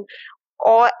him,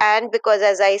 and because,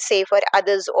 as I say, for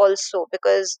others also,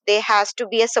 because there has to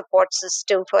be a support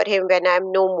system for him when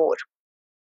I'm no more.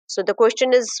 So the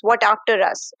question is, what after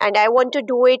us? And I want to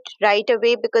do it right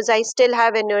away, because I still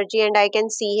have energy and I can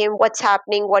see him, what's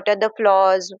happening, what are the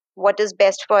flaws, what is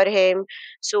best for him.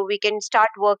 So we can start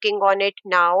working on it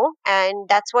now. And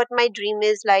that's what my dream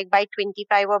is, like, by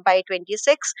 25 or by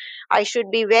 26, I should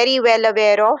be very well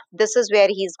aware of this is where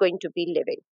he's going to be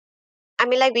living. I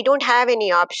mean, like, we don't have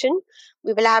any option.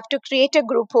 We will have to create a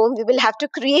group home. We will have to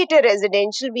create a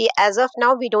residential. As of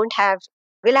now, we don't have.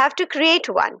 We'll have to create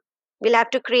one. We'll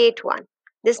have to create one.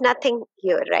 There's nothing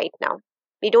here right now.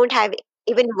 We don't have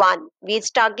even one. We're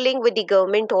struggling with the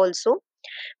government also,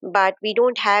 but we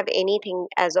don't have anything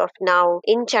as of now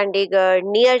in Chandigarh,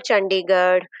 near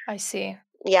Chandigarh. I see.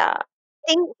 Yeah. I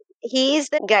think he is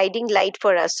the guiding light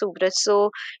for us, Subrat. So,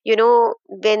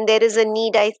 when there is a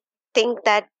need, I think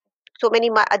that so many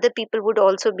other people would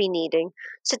also be needing.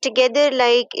 So together,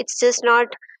 like, it's just not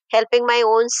helping my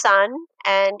own son,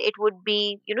 and it would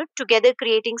be, together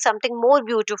creating something more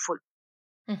beautiful.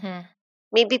 Mm-hmm.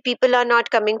 Maybe people are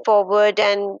not coming forward,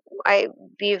 and I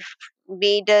we've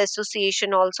made a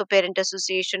association also, parent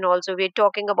association also. We're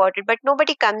talking about it, but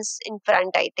nobody comes in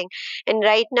front, I think. And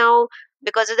right now,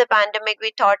 because of the pandemic,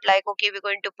 we thought like, okay, we're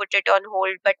going to put it on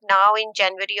hold. But now in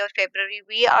January or February,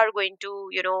 we are going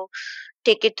to,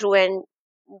 take it through and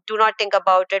do not think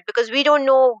about it, because we don't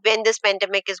know when this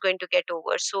pandemic is going to get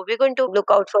over. So we're going to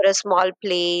look out for a small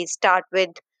play, start with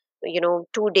 2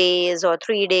 days or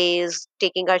 3 days,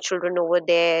 taking our children over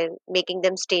there, making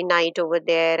them stay night over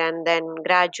there, and then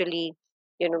gradually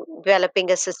developing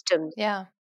a system. Yeah.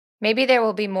 Maybe there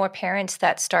will be more parents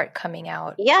that start coming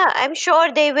out. Yeah, I'm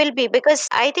sure they will be, because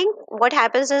I think what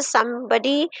happens is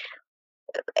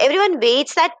everyone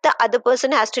waits that the other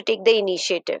person has to take the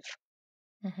initiative.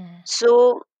 Hmm.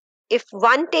 So if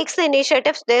one takes the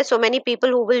initiative, there are so many people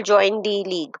who will join the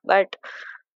league. But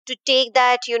to take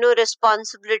that,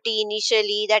 responsibility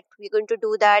initially, that we're going to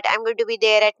do that, I'm going to be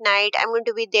there at night, I'm going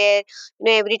to be there,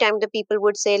 every time the people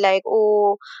would say like,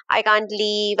 oh, I can't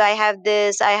leave, I have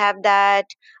this, I have that,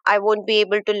 I won't be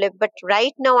able to live. But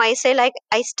right now I say like,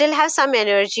 I still have some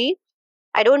energy.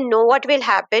 I don't know what will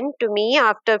happen to me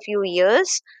after a few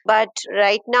years, but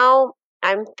right now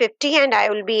I'm 50 and I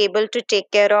will be able to take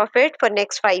care of it for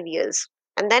next 5 years.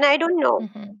 And then I don't know.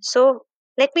 Hmm. So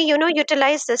let me,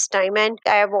 utilize this time. And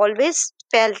I have always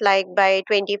felt like by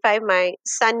 25, my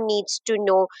son needs to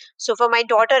know. So for my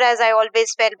daughter, as I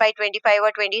always felt by 25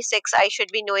 or 26, I should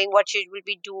be knowing what she will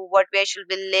be do, where she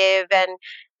will live, and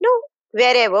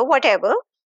wherever, whatever.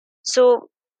 So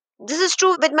this is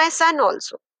true with my son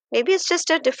also. Maybe it's just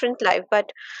a different life,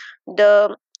 but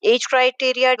the age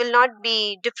criteria will not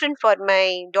be different for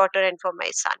my daughter and for my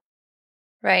son.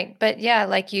 Right. But yeah,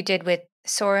 like you did with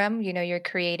Sorum, you're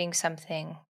creating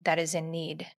something that is in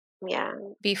need Yeah.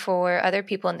 before other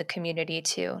people in the community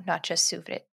too, not just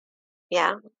Suvrit.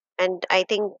 Yeah, and I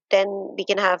think then we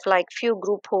can have like few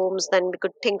group homes. Then we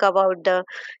could think about the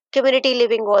community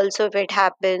living also, if it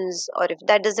happens, or if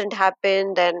that doesn't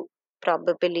happen, then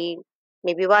probably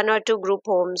maybe one or two group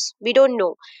homes, we don't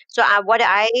know. So what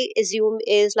I assume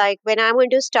is like, when I'm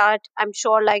going to start, I'm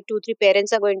sure like two three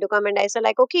parents are going to come, and I say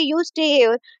like, okay, you stay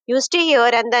here, you stay here,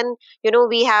 and then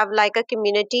we have like a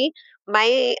community.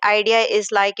 My idea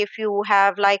is like, if you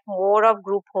have like more of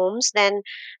group homes, then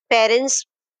parents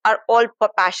are all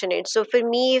passionate. So for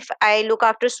me, if I look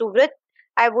after Suvrit,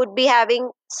 I would be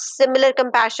having similar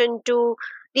compassion to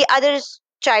the other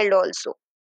child also.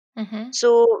 Hmm.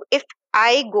 So if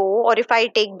I go, or if I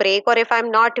take break, or if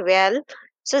I'm not well,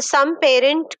 so some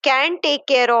parent can take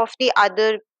care of the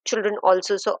other children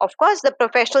also. So of course the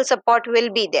professional support will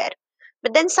be there.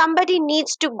 But then somebody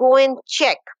needs to go and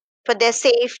check for their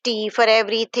safety, for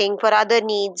everything, for other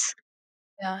needs.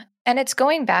 Yeah. And it's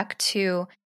going back to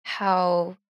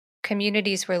how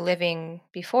communities were living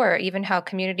before, even how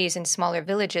communities in smaller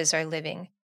villages are living,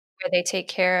 where they take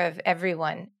care of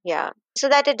everyone. Yeah. So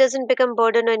that it doesn't become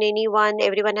burden on anyone.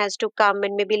 Everyone has to come,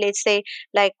 and maybe let's say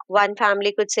like one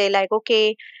family could say like,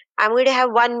 okay, I'm going to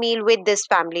have one meal with this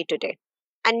family today.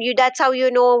 And that's how you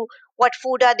know what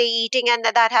food are they eating, and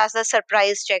that has a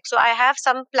surprise check. So I have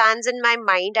some plans in my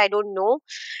mind. I don't know,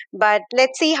 but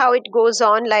let's see how it goes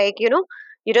on. Like, you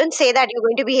don't say that you're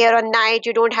going to be here on night,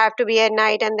 you don't have to be at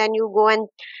night, and then you go and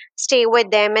stay with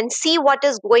them and see what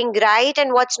is going right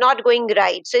and what's not going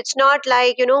right. So it's not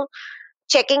like,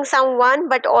 checking someone,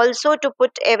 but also to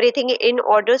put everything in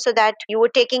order so that you were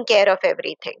taking care of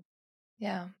everything.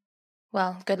 Yeah.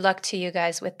 Well, good luck to you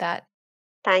guys with that.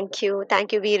 Thank you.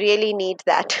 Thank you. We really need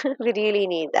that. We really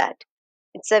need that.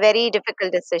 It's a very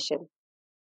difficult decision.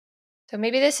 So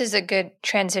maybe this is a good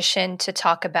transition to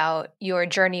talk about your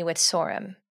journey with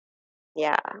Sorum.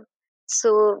 Yeah.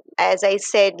 So, as I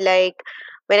said, like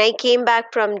when I came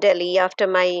back from Delhi after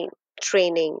my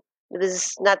training, there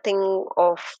was nothing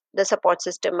of the support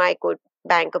system I could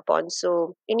bank upon.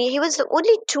 So, he was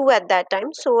only two at that time.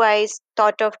 So,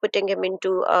 thought of putting him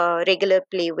into a regular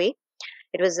playway.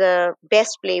 It was a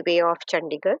best playway of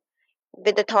Chandigarh,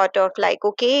 with the thought of like,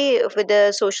 okay, with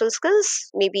the social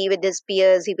skills, maybe with his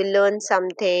peers, he will learn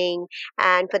something,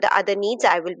 and for the other needs,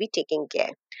 I will be taking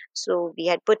care. So we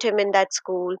had put him in that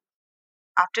school.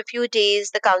 After a few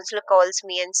days, the counselor calls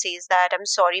me and says that, I'm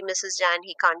sorry, Mrs. Jan,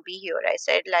 he can't be here. I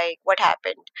said, like, what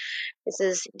happened? He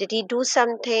says, did he do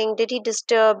something? Did he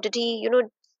disturb? Did he,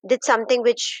 did something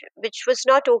which was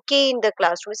not okay in the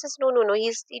classroom? He says, no, no, no.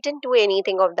 He didn't do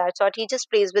anything of that sort. He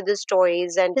just plays with his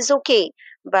toys and he's okay.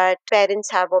 But parents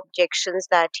have objections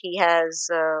that he has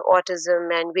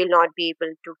autism and will not be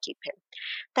able to keep him.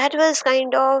 That was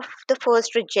kind of the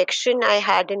first rejection I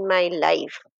had in my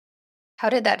life. How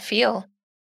did that feel?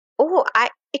 Oh,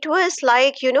 it was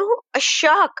like, a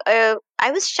shock.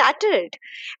 I was shattered.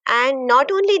 And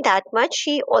not only that much,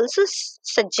 she also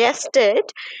suggested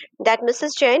that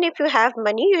Mrs. Jain, if you have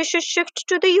money, you should shift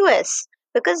to the US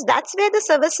because that's where the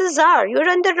services are. You're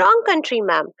in the wrong country,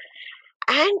 ma'am.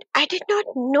 And I did not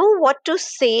know what to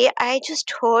say. I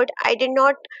just heard, I did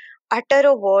not utter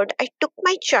a word. I took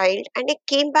my child and I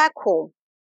came back home.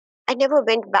 I never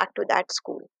went back to that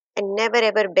school. I never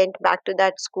ever went back to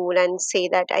that school and say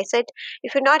that. I said,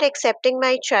 if you're not accepting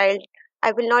my child,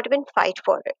 I will not even fight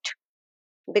for it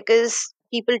because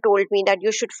people told me that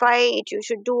you should fight, you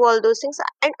should do all those things.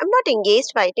 I'm not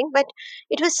engaged fighting, but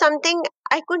it was something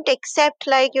I couldn't accept.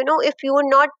 Like, if you were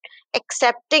not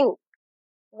accepting,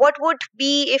 what would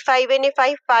be if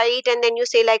I fight and then you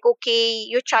say like, okay,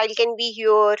 your child can be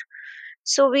here.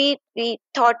 So we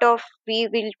thought of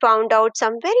we found out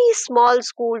some very small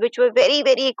school which were very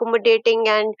very accommodating,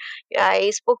 and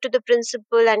I spoke to the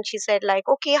principal and she said like,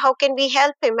 okay, how can we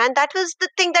help him? And that was the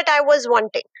thing that I was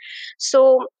wanting.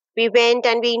 So we went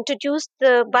and we introduced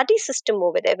the buddy system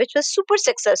over there, which was super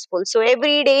successful. So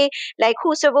every day, like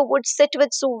whosoever would sit with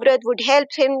Suvrat would help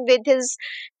him with his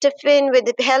tiffin, with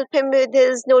help him with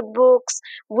his notebooks,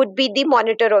 would be the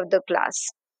monitor of the class.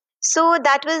 So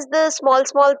that was the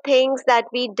small things that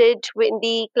we did in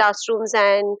the classrooms,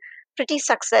 and pretty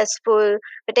successful.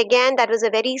 But again, that was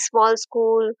a very small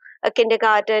school, a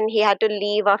kindergarten. He had to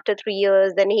leave after 3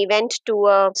 years. Then he went to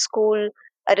a school,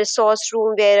 a resource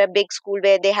room, where a big school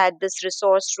where they had this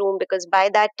resource room, because by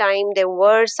that time there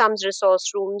were some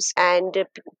resource rooms, and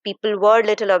people were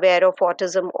little aware of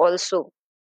autism also.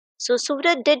 So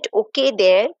Surat did okay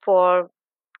there for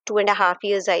 2.5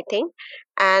 years, I think.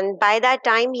 And by that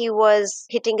time, he was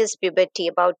hitting his puberty,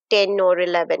 about 10 or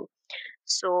 11.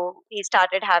 So he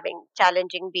started having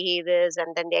challenging behaviors,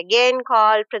 and then they again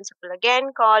called, principal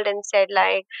again called and said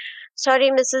like,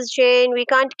 sorry, Mrs. Jain, we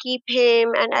can't keep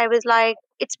him. And I was like,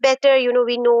 it's better,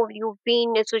 we know you've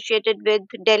been associated with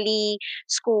Delhi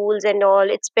schools and all.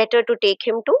 It's better to take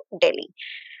him to Delhi.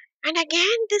 And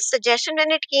again, this suggestion,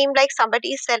 when it came, like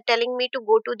somebody said, telling me to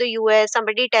go to the US,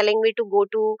 somebody telling me to go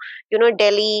to,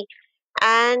 Delhi.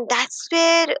 And that's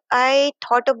where I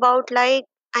thought about like,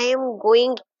 I am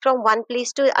going from one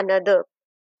place to another.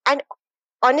 And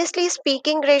honestly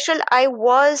speaking, Rachel, I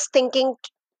was thinking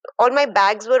all my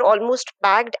bags were almost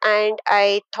packed, and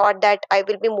I thought that I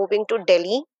will be moving to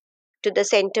Delhi, to the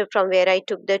center from where I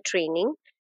took the training.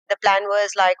 The plan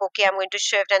was like, okay, I'm going to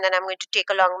shift and then I'm going to take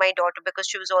along my daughter because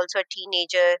she was also a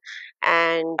teenager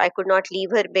and I could not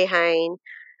leave her behind.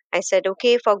 I said,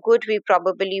 okay, for good,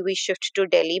 we shift to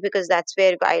Delhi because that's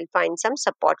where I'll find some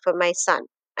support for my son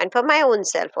and for my own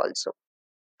self also.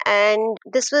 And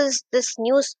this was this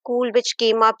new school which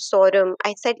came up, Sorum.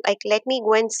 I said, like, let me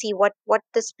go and see what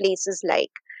this place is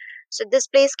like. So this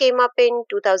place came up in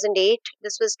 2008.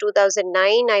 This was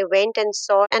 2009. I went and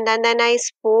saw, and then I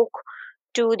spoke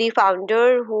to the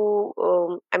founder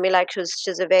who, I mean, like,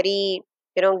 she's a very,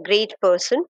 great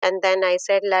person. And then I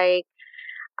said, like,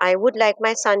 I would like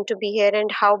my son to be here, and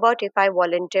how about if I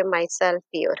volunteer myself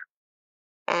here?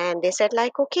 And they said,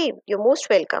 like, okay, you're most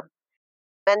welcome.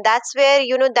 And that's where,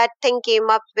 that thing came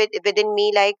up within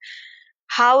me, like,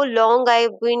 how long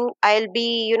I'll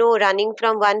be, running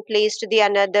from one place to the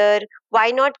another.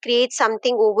 Why not create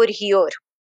something over here?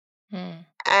 Hmm.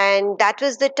 And that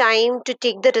was the time to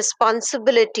take the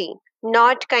responsibility,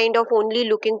 not kind of only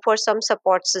looking for some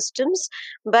support systems,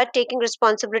 but taking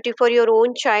responsibility for your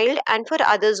own child and for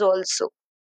others also.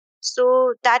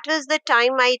 So that was the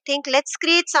time I think, let's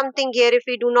create something here if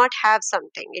we do not have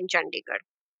something in Chandigarh.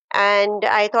 And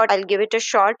I thought I'll give it a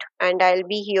shot and I'll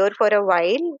be here for a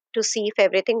while to see if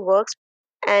everything works.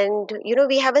 And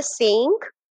we have a saying,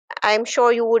 I'm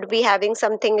sure you would be having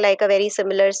something like a very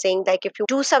similar saying, like, if you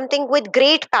do something with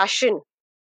great passion,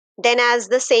 then as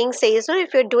the saying says, no,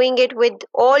 if you're doing it with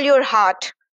all your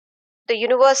heart, the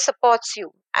universe supports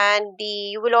you, and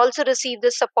you will also receive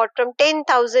the support from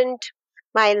 10,000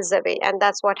 miles away. And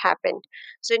that's what happened.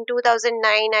 So in 2009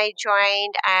 I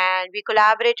joined, and we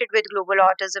collaborated with Global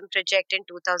Autism Project in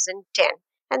 2010.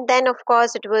 And then of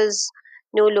course it was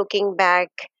no looking back.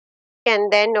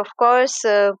 And then, of course,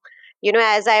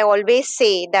 as I always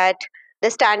say, that the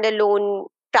standalone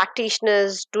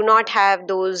practitioners do not have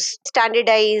those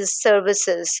standardized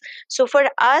services. So for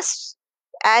us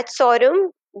at Sorum,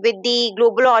 with the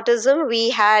global autism, we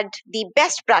had the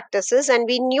best practices and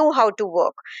we knew how to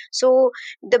work. So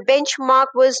the benchmark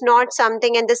was not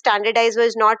something, and the standardized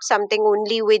was not something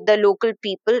only with the local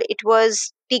people. It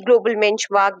was the global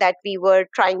benchmark that we were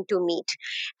trying to meet.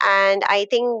 And I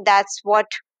think that's what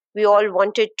we all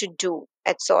wanted to do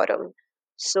at Sorum.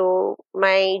 So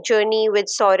my journey with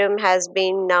Sorum has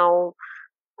been now,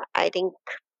 I think,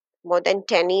 more than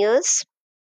 10 years.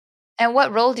 And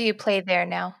what role do you play there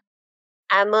now?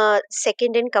 I'm a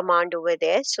second in command over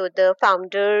there. So the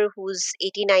founder, who's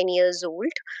 89 years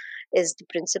old, is the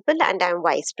principal, and I'm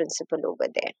vice principal over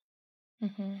there.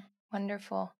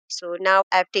 Wonderful. So now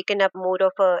I've taken up more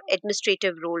of a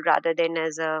administrative role rather than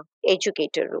as a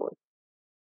educator role.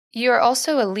 You are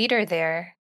also a leader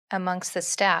there amongst the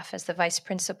staff as the vice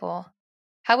principal.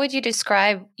 How would you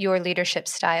describe your leadership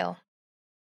style?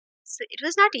 So it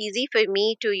was not easy for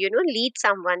me to, lead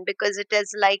someone, because it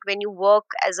is like when you work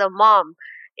as a mom,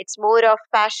 it's more of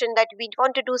passion that we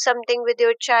want to do something with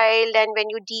your child, and when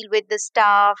you deal with the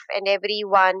staff and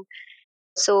everyone,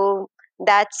 so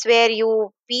that's where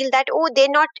you feel that, oh, they're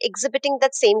not exhibiting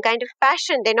that same kind of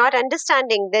passion, they're not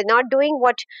understanding, they're not doing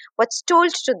what's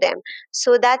told to them.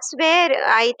 So that's where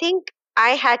I think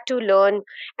I had to learn.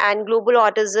 And global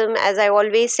autism, as I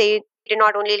always say, did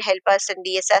not only help us in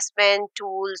the assessment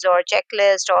tools or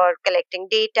checklist or collecting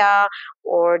data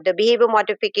or the behavior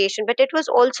modification, but it was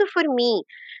also for me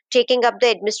taking up the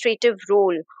administrative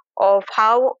role of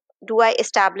how do I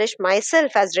establish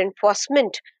myself as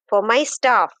reinforcement for my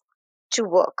staff to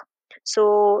work.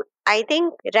 So I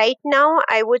think right now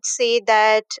I would say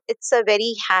that it's a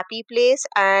very happy place,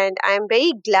 and I'm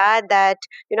very glad that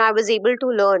I was able to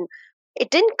learn. It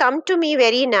didn't come to me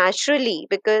very naturally,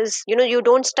 because you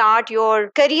don't start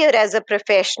your career as a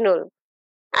professional,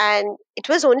 and it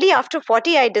was only after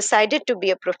 40 I decided to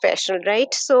be a professional,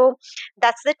 right? So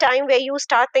that's the time where you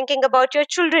start thinking about your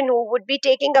children who would be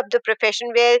taking up the profession,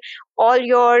 where all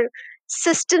your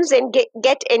systems and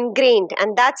get ingrained.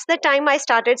 And that's the time I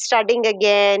started studying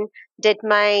again, did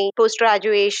my post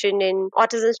graduation in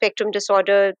autism spectrum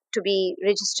disorder to be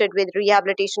registered with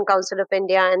Rehabilitation Council of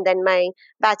India, and then my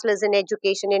bachelor's in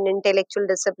education in intellectual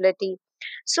disability.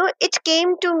 So it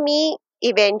came to me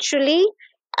eventually,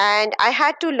 and I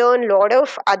had to learn a lot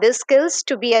of other skills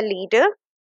to be a leader.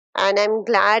 And I'm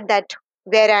glad that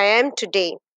where I am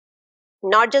today,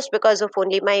 not just because of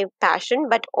only my passion,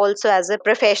 but also as a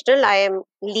professional, I am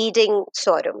leading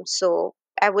Sorum. So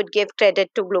I would give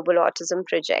credit to Global Autism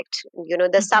Project.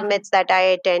 The summits that I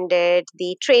attended,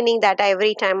 the training that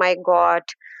every time I got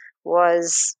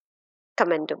was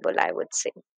commendable, I would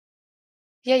say.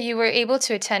 Yeah, you were able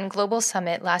to attend Global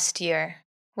Summit last year.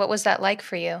 What was that like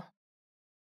for you?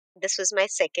 This was my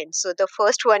second. So the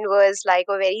first one was like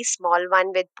a very small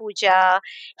one with Pooja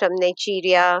from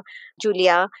Nigeria,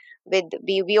 Julia. With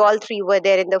we all three were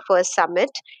there in the first summit.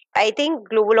 I think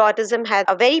Global Autism had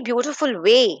a very beautiful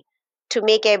way to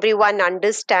make everyone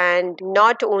understand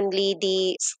not only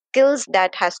the skills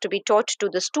that has to be taught to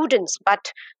the students,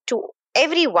 but to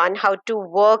everyone how to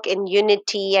work in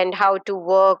unity and how to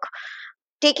work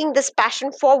taking this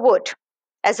passion forward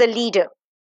as a leader.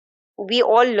 We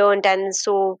all learned. And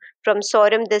so from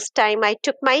Sorum this time I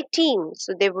took my team,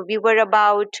 so we were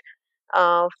about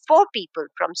 4 people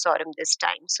from Sorum this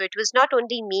time. So it was not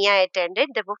only me I attended,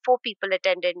 there were 4 people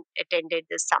attended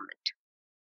this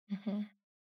summit. hmm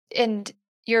And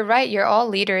you're right, you're all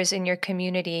leaders in your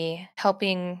community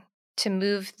helping to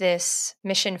move this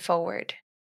mission forward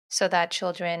so that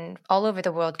children all over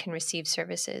the world can receive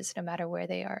services no matter where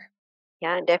they are.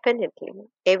 Yeah, definitely.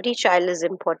 Every child is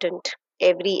important.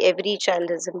 Every child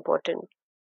is important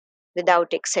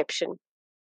without exception.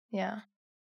 Yeah.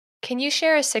 Can you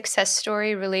share a success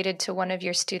story related to one of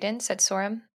your students at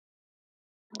Sorum?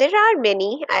 There are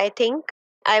many. I think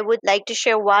I would like to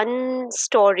share one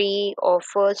story of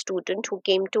a student who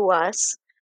came to us,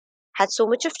 had so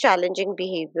much of challenging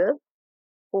behavior,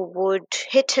 who would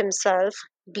hit himself,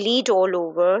 bleed all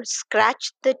over,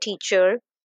 scratch the teacher,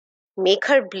 make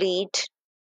her bleed.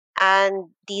 And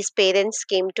these parents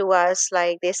came to us,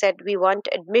 like they said, we want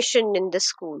admission in the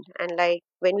school. And like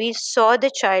when we saw the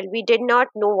child, we did not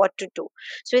know what to do.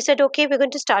 So we said, okay, we're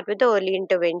going to start with the early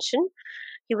intervention.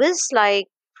 He was like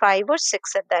 5 or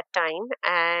 6 at that time,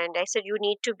 and I said, you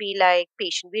need to be like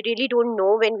patient. We really don't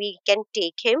know when we can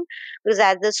take him, because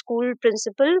as the school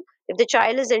principal, if the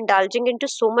child is indulging into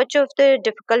so much of the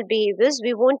difficult behaviors,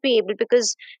 we won't be able,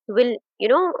 because the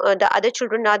other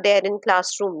children are there in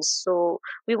classrooms, so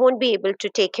we won't be able to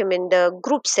take him in the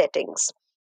group settings.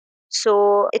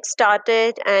 So it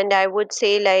started, and I would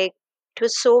say, like, it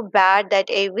was so bad that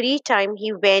every time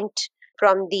he went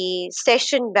from the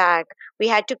session back, we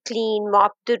had to clean,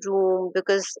 mop the room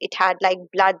because it had like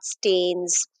blood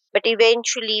stains. But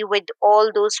eventually, with all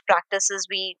those practices,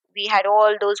 we had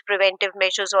all those preventive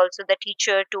measures also. The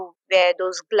teacher to wear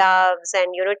those gloves and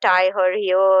tie her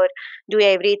hair, do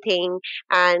everything,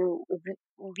 and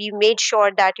we made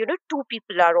sure that 2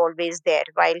 people are always there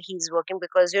while he's working,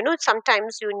 because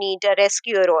sometimes you need a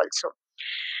rescuer also.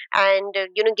 and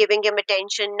giving him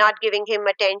attention, not giving him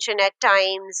attention at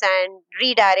times, and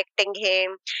redirecting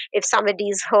him if somebody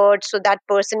is hurt, so that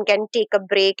person can take a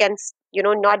break and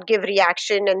not give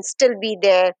reaction and still be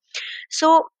there.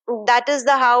 So that is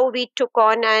the how we took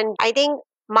on, and I think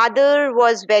mother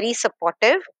was very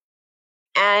supportive,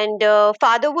 and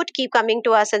father would keep coming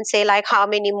to us and say like, how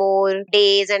many more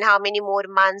days and how many more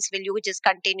months will you just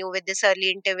continue with this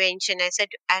early intervention? I said,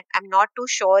 I'm not too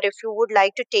sure. If you would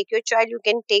like to take your child, you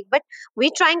can take, but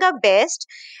we're trying our best.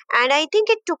 And I think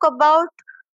it took about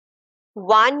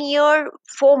 1 year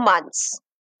 4 months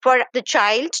for the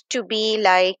child to be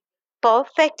like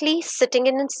perfectly sitting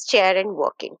in his chair and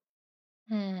working,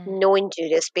 Hmm. no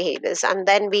injurious behaviors. And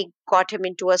then we got him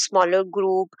into a smaller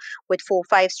group with 4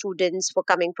 5 students for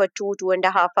coming for 2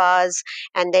 2.5 hours,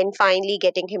 and then finally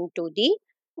getting him to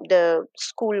the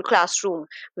school classroom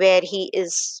where he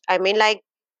is, I mean, like,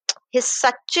 he's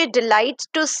such a delight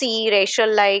to see,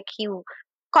 Rachel. Like, he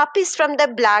copies from the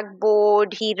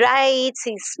blackboard, he writes,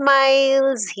 he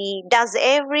smiles, he does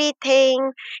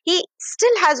everything. He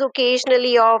still has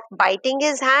occasionally of biting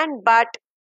his hand, but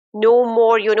no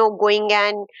more going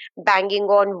and banging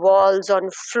on walls, on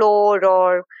floor,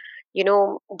 or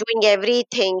doing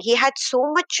everything. He had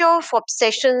so much of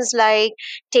obsessions, like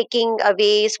taking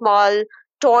away small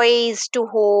toys to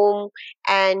home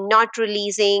and not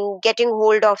releasing, getting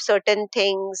hold of certain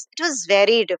things. It was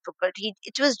very difficult.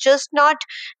 It was just not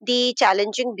the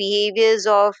challenging behaviors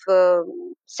of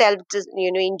self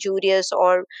injurious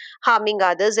or harming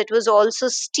others. It was also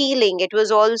stealing. It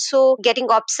was also getting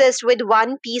obsessed with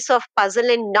one piece of puzzle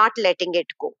and not letting it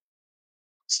go.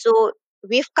 So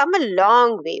we've come a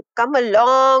long way, come a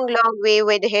long, long way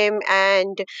with him.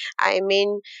 And I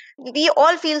mean, we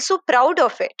all feel so proud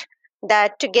of it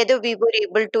that together we were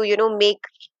able to, make,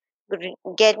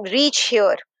 get, reach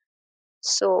here.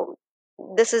 So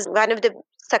this is one of the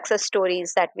success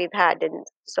stories that we've had in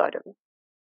Sodom.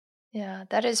 Yeah,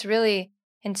 that is really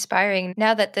inspiring.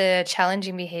 Now that the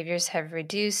challenging behaviors have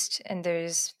reduced and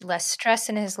there's less stress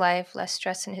in his life, less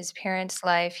stress in his parents'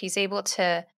 life, he's able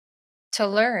to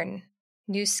learn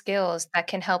new skills that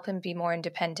can help him be more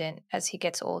independent as he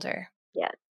gets older.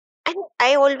 Yeah. And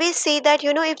I always say that,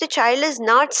 if the child is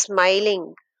not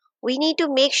smiling, we need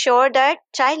to make sure that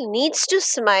child needs to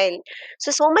smile.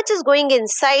 So much is going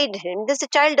inside him. This the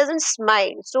child doesn't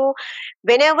smile. So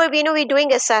whenever we're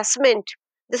doing assessment,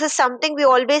 this is something we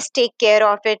always take care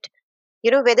of it.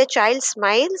 Whether child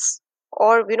smiles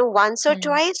or once or Mm.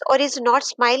 twice, or is not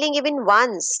smiling even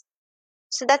once.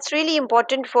 So that's really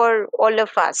important for all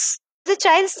of us. The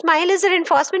child's smile is a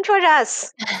reinforcement for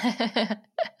us.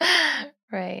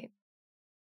 Right.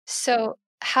 So,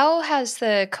 how has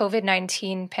the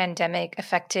COVID-19 pandemic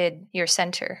affected your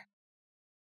center?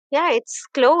 Yeah, it's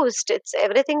closed. It's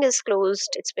everything is closed.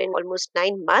 It's been almost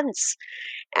 9 months.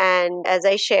 And as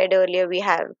I shared earlier, we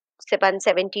have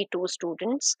 772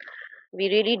 students. We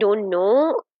really don't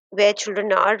know where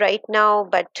children are right now,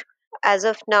 but as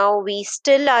of now, we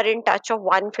still are in touch of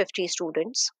 150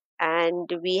 students. And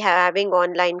we having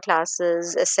online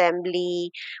classes,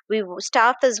 assembly.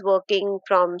 Staff is working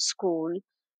from school.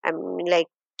 I mean, like,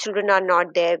 children are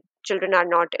not there. Children are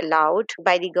not allowed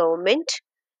by the government,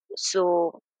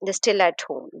 so they're still at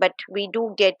home. But we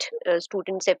do get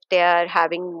students if they are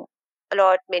having a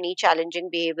lot many challenging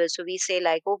behaviors, so we say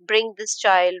like, oh, bring this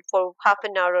child for half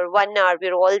an hour or 1 hour,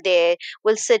 we're all there,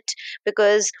 we'll sit.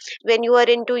 Because when you are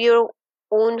into your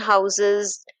own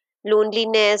houses,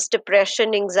 loneliness,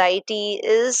 depression, anxiety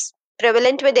is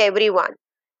prevalent with everyone,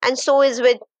 and so is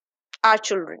with our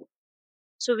children.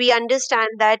 So we understand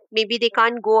that maybe they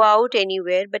can't go out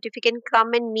anywhere, but if you can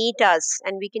come and meet us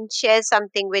and we can share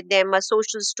something with them, a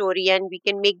social story, and we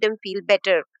can make them feel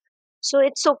better. So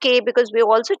it's okay because we're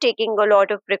also taking a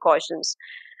lot of precautions.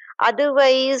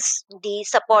 Otherwise, the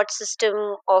support system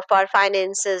of our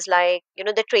finances, like,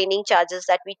 the training charges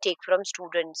that we take from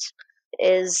students,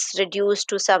 is reduced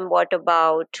to somewhat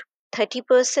about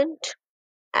 30%.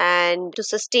 And to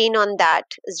sustain on that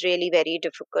is really very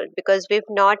difficult because we've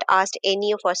not asked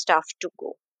any of our staff to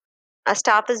go. Our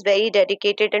staff is very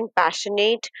dedicated and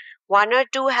passionate. One or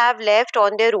two have left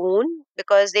on their own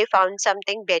because they found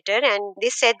something better, and they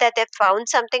said that they found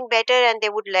something better and they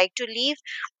would like to leave.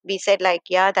 We said like,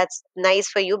 yeah, that's nice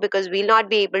for you because we'll not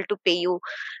be able to pay you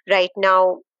right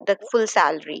now the full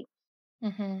salary.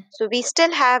 Hmm. So we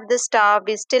still have the staff,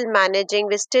 we're still managing,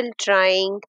 we're still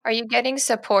trying. Are you getting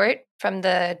support from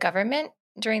the government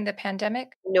during the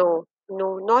pandemic? No,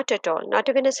 no, not at all. Not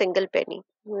even a single penny.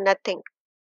 Nothing.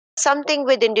 Something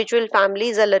with individual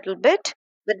families a little bit.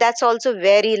 but that's also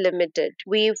very limited.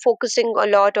 We're focusing a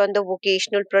lot on the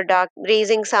vocational product,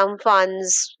 raising some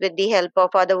funds with the help of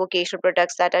other vocational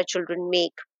products that our children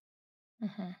make.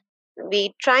 Hmm. We're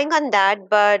trying on that,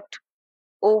 but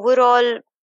overall,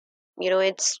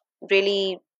 it's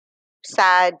really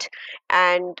sad.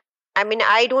 And I mean,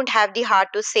 I don't have the heart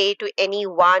to say to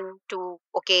anyone to,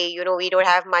 okay, we don't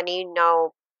have money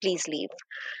now, please leave.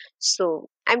 So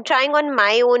I'm trying on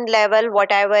my own level,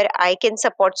 whatever I can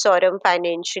support Sorum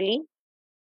financially.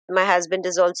 My husband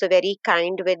is also very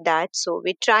kind with that, so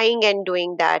we're trying and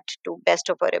doing that to best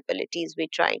of our abilities. We're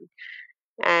trying,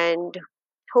 and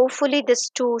hopefully this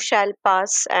too shall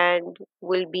pass and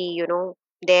will be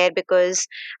there, because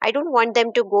I don't want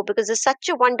them to go, because it's such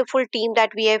a wonderful team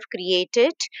that we have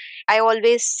created. I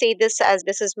always say this as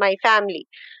this is my family.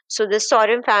 So this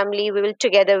Sorum family, we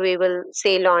will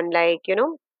sail on, like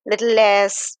little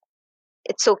less,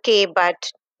 it's okay,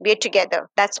 but we're together.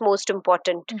 That's most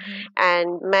important. Hmm.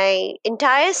 And my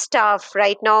entire staff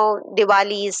right now,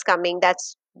 Diwali is coming.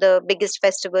 That's the biggest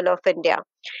festival of India,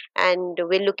 and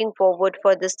we're looking forward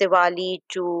for this Diwali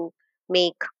to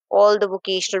make all the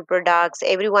vocational products.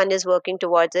 Everyone is working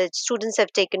towards it. Students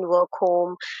have taken work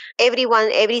home.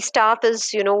 Every staff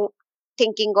is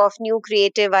thinking of new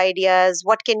creative ideas.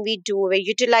 What can we do? We're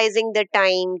utilizing the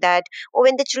time that, oh,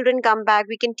 when the children come back,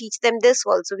 we can teach them this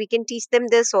also, we can teach them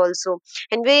this also.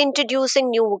 And we're introducing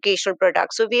new vocational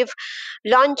products, so we've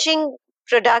launching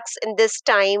products in this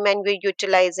time, and we're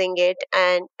utilizing it.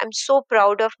 And I'm so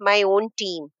proud of my own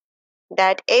team,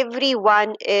 that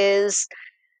everyone is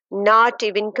not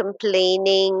even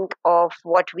complaining of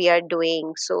what we are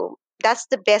doing. So that's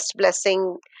the best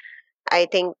blessing, I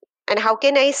think. And how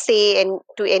can I say and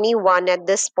to anyone at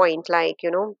this point, like,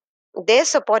 they're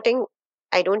supporting.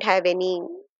 I don't have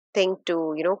anything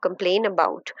to, complain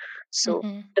about. So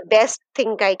Hmm. the best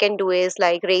thing I can do is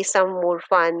like raise some more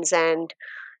funds. And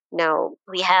now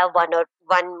we have one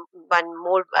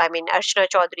more. I mean, Arshna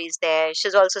Chaudhary is there.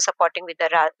 She's also supporting with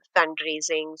the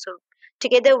fundraising. So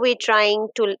together we're trying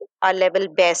to our level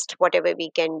best, whatever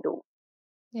we can do.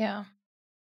 Yeah.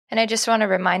 And I just want to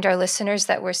remind our listeners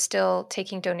that we're still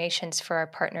taking donations for our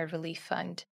partner relief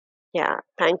fund. Yeah,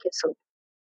 thank you so.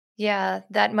 Yeah,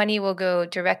 that money will go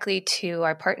directly to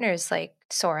our partners like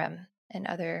Sorum and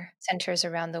other centers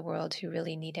around the world who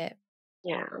really need it.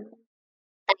 Yeah,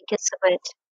 thank you so much.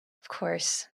 Of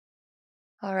course.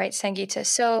 All right, Sangeeta.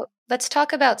 So let's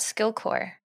talk about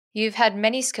SkillCorps. You've had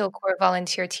many SkillCorps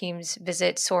volunteer teams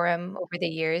visit Sorum over the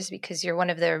years because you're one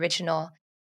of the original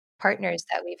partners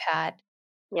that we've had.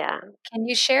 Yeah. Can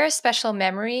you share a special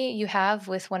memory you have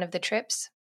with one of the trips?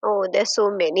 Oh, there's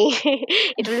so many.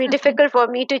 It will be difficult for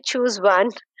me to choose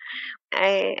one.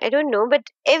 I don't know, but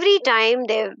every time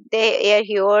they are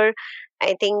here,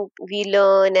 I think we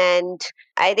learn, and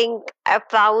I think I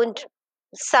found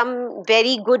some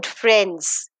very good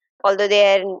friends. Although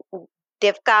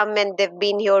they've come and they've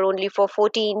been here only for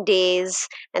 14 days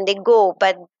and they go,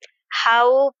 but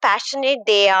how passionate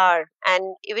they are. And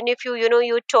even if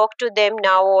you talk to them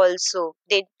now also,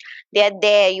 they are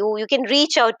there. You can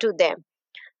reach out to them. Hmm.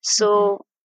 So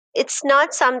it's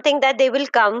not something that they will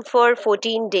come for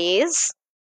 14 days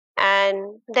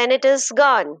and then it is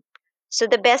gone. So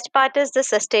the best part is the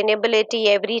sustainability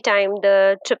every time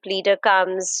the trip leader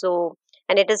comes. So,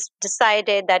 and it is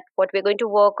decided that what we're going to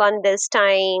work on this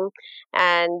time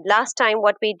and last time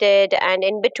what we did, and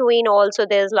in between also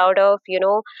there's a lot of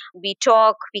we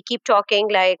keep talking,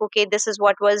 like, okay, this is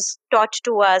what was taught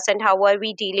to us and how are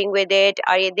we dealing with it,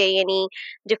 are there any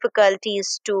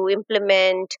difficulties to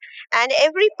implement, and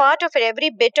every part of it, every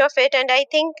bit of it. And I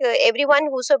think everyone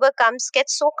whosoever comes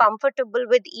gets so comfortable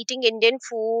with eating Indian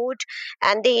food,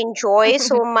 and they enjoy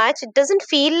so much. It doesn't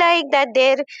feel like that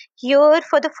they're here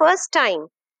for the first time.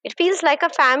 It feels like a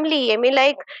family. I mean,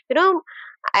 like, you know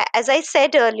as I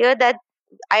said earlier, that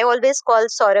I always call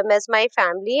Sorum as my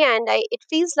family, and it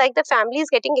feels like the family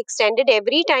is getting extended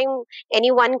every time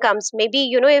anyone comes. Maybe,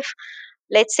 if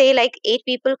let's say like 8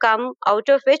 people come, out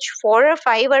of which 4 or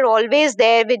 5 are always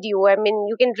there with you. I mean,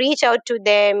 you can reach out to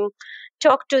them,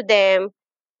 talk to them.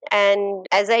 And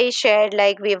as I shared,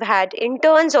 like, we've had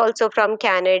interns also from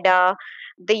Canada,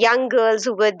 the young girls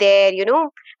who were there,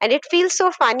 and it feels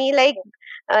so funny, like,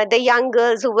 the young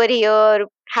girls who were here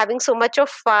having so much of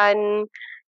fun.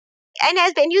 And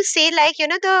as when you say, like,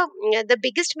 the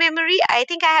biggest memory, I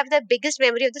think I have the biggest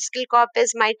memory of the skill corp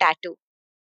is my tattoo.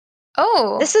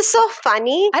 Oh, This is so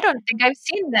funny. I don't think I've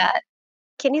seen that.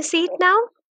 Can you see it now?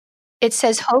 It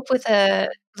says hope with a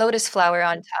lotus flower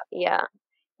on top. Yeah.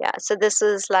 Yeah, so this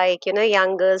is like,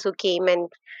 young girls who came and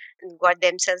got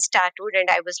themselves tattooed, and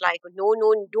I was like, no,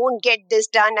 no, don't get this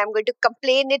done. I'm going to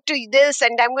complain it to this,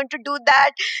 and I'm going to do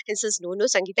that. And says, no, no,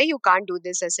 Sangeeta, you can't do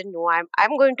this. I said, no,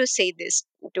 I'm going to say this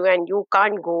to, and you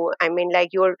can't go. I mean, like,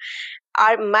 you're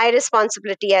are my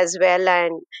responsibility as well,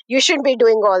 and you should be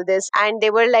doing all this. And they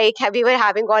were like, we were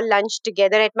having all lunch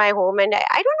together at my home, and I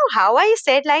don't know how I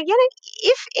said, like,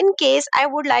 if in case I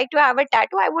would like to have a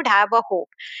tattoo, I would have a hope.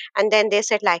 And then they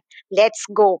said, like, let's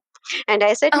go. And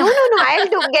I said, no, Oh. no, no, I'll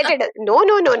do get it. No,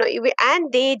 no, no, no.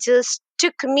 And they just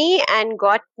took me and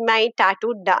got my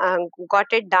tattoo got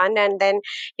it done. And then,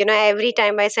 every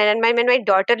time I said, and when my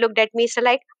daughter looked at me, so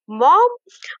like, mom,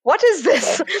 what is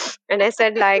this? And I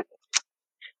said, like,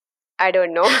 I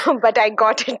don't know, but I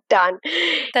got it done.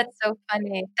 That's so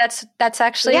funny. That's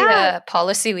actually Yeah, a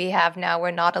policy we have now.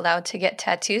 We're not allowed to get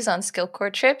tattoos on skill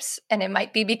core trips, and it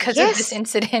might be because of this yes,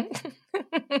 incident.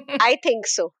 I think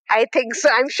so. I think so.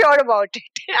 I'm sure about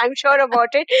it. I'm sure about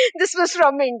it. This was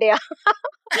from India.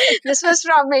 This was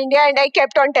from India, and I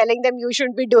kept on telling them, you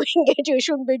should be doing it, you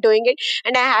should be doing it.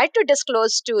 And I had to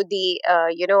disclose to the,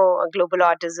 global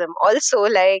autism also,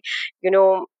 like,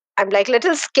 I'm like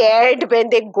little scared when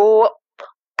they go,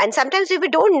 and sometimes we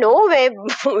don't know where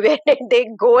where they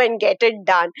go and get it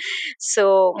done.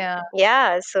 So Yeah.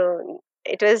 yeah, so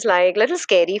it was like little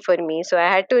scary for me, so I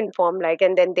had to inform, like,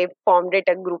 and then they formed it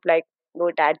a group, like, no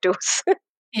tattoos.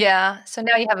 Yeah. So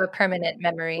now you have a permanent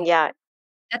memory. Yeah,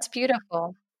 That's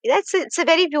beautiful. it's a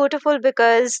very beautiful,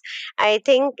 because I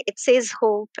think it says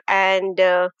hope. And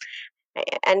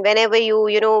whenever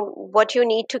what you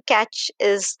need to catch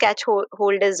is catch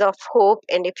holders of hope,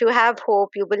 and if you have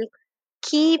hope, you will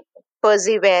keep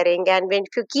persevering. And when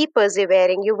you keep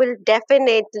persevering, you will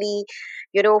definitely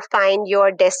find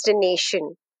your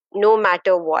destination, no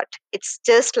matter what. It's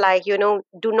just like, do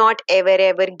not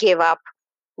ever give up.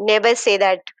 Never say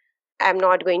that I'm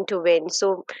not going to win.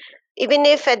 So even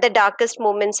if at the darkest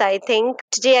moments I think,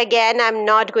 today again I'm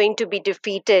not going to be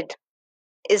defeated,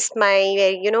 is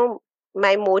my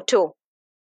my motto.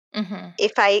 Hmm.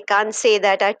 If I can't say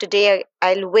that today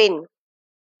I'll win,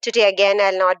 today again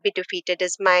I'll not be defeated,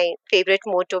 is my favorite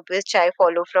motto, which I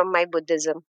follow from my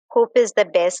Buddhism. Hope is the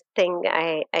best thing,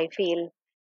 I feel,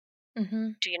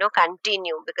 Hmm. to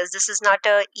continue, because this is not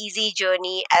a easy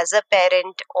journey as a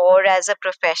parent or as a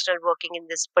professional working in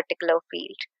this particular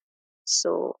field.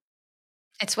 So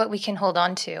It's what we can hold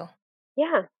on to.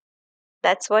 yeah,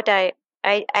 that's what I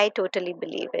totally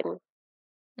believe in.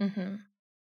 Hmm.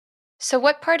 So,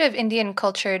 what part of Indian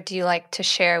culture do you like to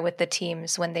share with the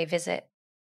teams when they visit?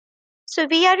 So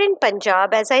we are in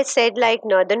Punjab, as I said, like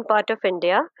northern part of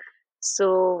India.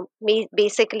 So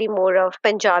basically more of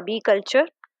Punjabi culture,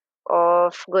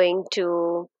 of going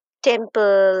to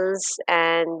temples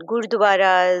and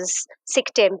gurdwaras,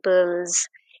 Sikh temples,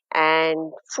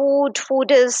 and food.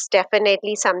 Food is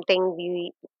definitely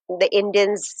something the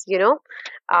Indians,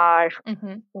 are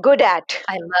Hmm. good at.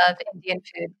 I love Indian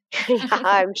Yeah, food.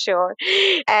 I'm sure.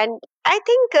 And I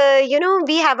think,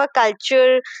 we have a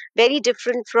culture very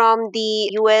different from the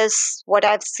US. What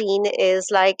I've seen is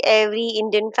like every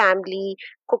Indian family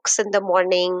cooks in the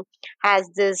morning, has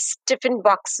this tiffin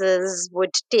boxes,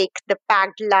 would take the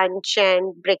packed lunch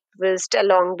and breakfast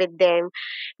along with them.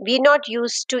 We're not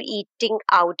used to eating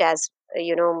out, as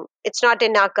it's not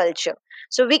in our culture.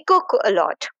 So we cook a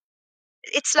lot.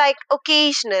 It's like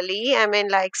occasionally, I mean,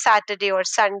 like Saturday or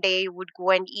Sunday you would go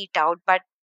and eat out, but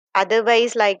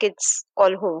otherwise, like, it's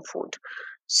all home food.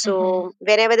 Hmm. So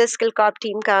whenever the skill corp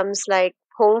team comes, like,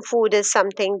 home food is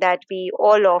something that we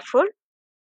all offer.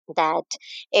 That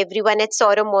everyone at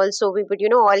Sorum also, we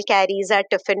would all carries our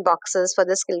tiffin boxes for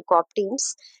the skill corp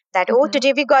teams, that, oh, Hmm.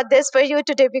 today we got this for you,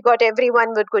 today we got,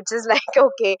 everyone would go just like,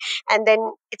 okay. And then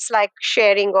it's like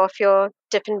sharing of your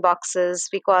tiffin boxes,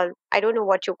 we call, I don't know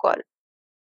what you call.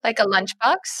 Like a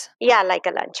lunchbox? Yeah, like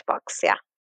a lunchbox. Yeah.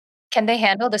 Can they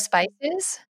handle the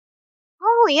spices?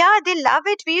 Oh, yeah, they love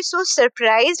it. We're so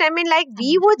surprised. I mean, like,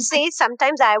 we would say,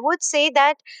 sometimes I would say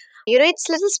that, it's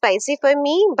a little spicy for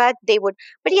me, but they would.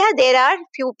 But yeah, there are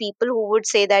few people who would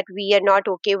say that we are not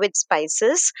okay with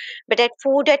spices. But at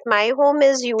food at my home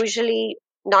is usually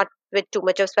not with too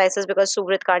much of spices, because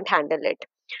Subrat can't handle it.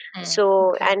 Mm,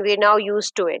 So, okay. and we're now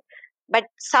used to it. But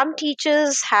some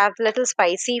teachers have little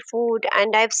spicy food,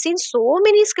 and I've seen so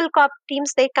many skill corp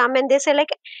teams, they come and they say,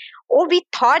 like, oh, we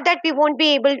thought that we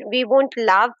won't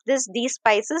love these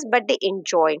spices, but they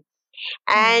enjoy.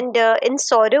 Mm, And in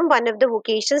Sorum, one of the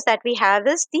vocations that we have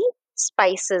is the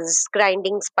spices,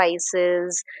 grinding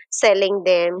spices, selling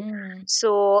them. Mm.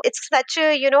 So it's such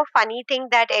a, funny thing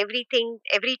that every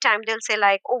time they'll say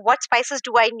like, oh, what spices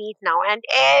do I need now? And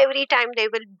every time they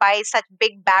will buy such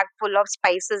big bag full of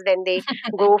spices when they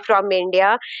go from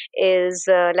India is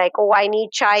like, oh, I need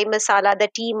chai masala, the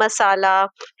tea masala,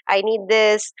 I need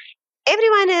this.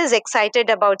 Everyone is excited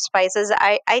about spices.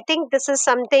 I think this is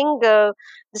something,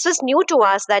 this was new to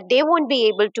us that they won't be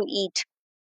able to eat,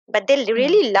 but they Mm.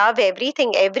 really love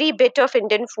everything, every bit of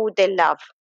Indian food they love.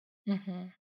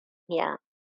 Mhm. Yeah.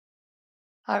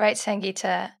 All right,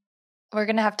 Sangeeta, we're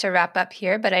going to have to wrap up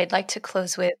here, but I'd like to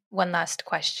close with one last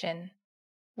question.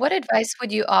 What advice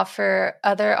would you offer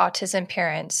other autism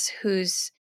parents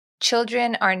whose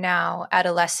children are now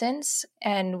adolescents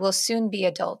and will soon be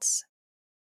adults?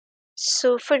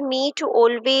 So for me to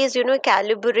always,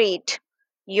 calibrate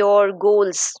your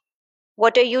goals.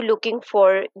 What are you looking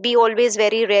for? Be always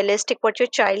very realistic what your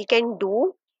child can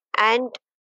do, and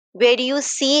where do you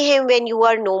see him when you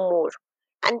are no more?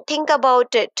 And think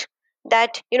about it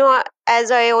that,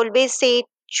 as I always say,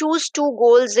 choose two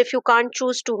goals if you can't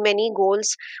choose too many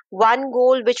goals. One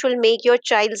goal which will make your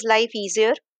child's life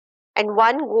easier, and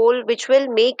one goal which will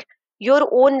make your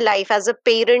own life as a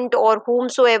parent or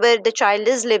whomsoever the child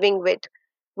is living with,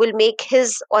 will make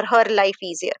his or her life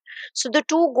easier. So the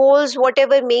two goals,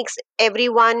 whatever makes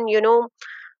everyone,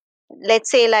 let's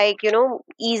say like,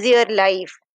 easier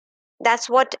life, that's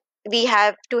what we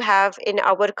have to have in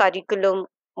our curriculum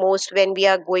most when we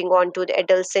are going on to the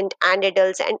adolescent and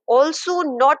adults. And also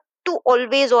not to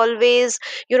always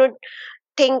you know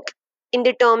think in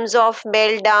the terms of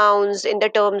meltdowns, in the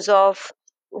terms of,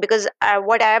 because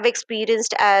what I have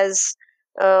experienced as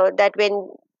that when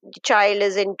the child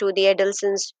is into the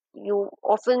adolescence, you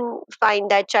often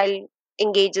find that child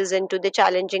engages into the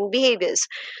challenging behaviors.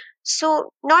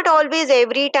 So not always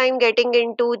every time getting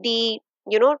into the,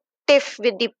 tiff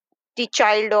with the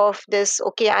child of this,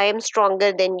 okay, I am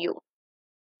stronger than you.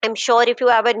 I'm sure if you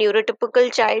have a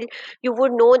neurotypical child, you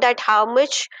would know that how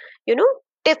much,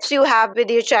 tips you have with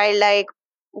your child. Like,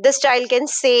 this child can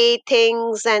say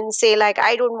things and say like,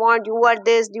 I don't want, you are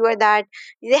this, you are that.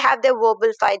 They have their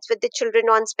verbal fights. With the children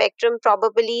on spectrum,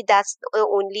 probably that's the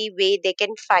only way they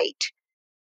can fight.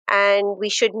 And we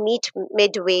should meet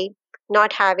midway,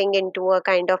 not having into a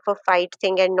kind of a fight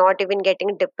thing and not even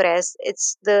getting depressed.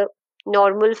 It's the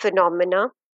normal phenomena.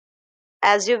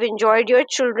 As you've enjoyed your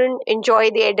children, enjoy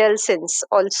the adolescence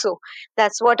also.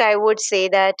 That's what I would say.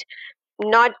 That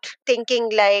not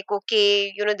thinking like,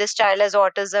 okay, this child has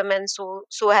autism and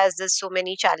so has this so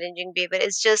many challenging behavior.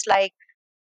 It's just like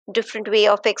different way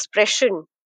of expression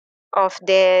of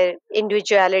their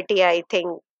individuality. I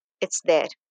think it's there.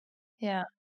 Yeah,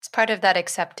 it's part of that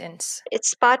acceptance.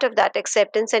 It's part of that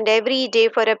acceptance, and every day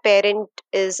for a parent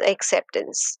is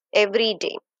acceptance. Every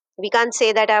day. We can't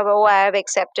say that I have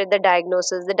accepted the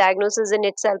diagnosis. The diagnosis in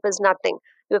itself is nothing.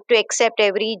 You have to accept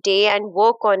every day and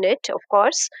work on it, of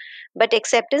course, but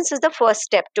acceptance is the first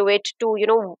step to it,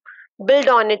 to build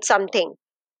on it something.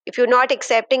 If you're not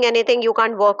accepting anything, you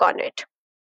can't work on it.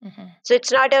 Hmm. So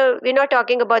it's not a we're not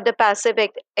talking about the passive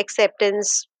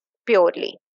acceptance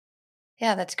purely.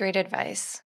 Yeah, that's great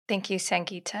advice. Thank you,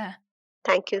 Sangeeta.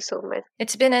 Thank you so much.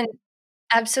 It's been an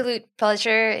absolute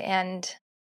pleasure. And,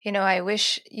 I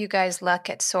wish you guys luck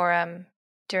at Sorum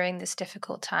during this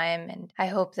difficult time. And I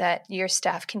hope that your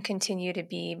staff can continue to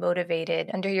be motivated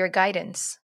under your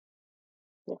guidance.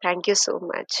 Thank you so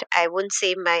much. I wouldn't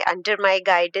say my under my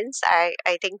guidance. I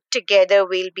think together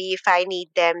we'll be, if I need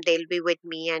them, they'll be with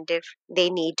me. And if they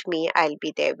need me, I'll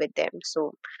be there with them.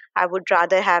 So I would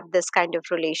rather have this kind of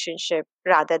relationship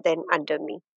rather than under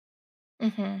me.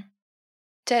 Hmm.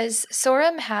 Does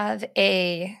Sorum have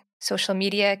a social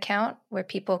media account where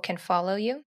people can follow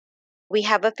you? We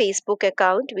have a Facebook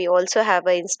account. We also have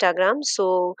an Instagram.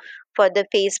 So for the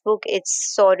Facebook,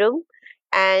 it's Sorum.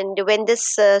 And when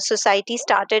this society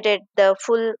started, it the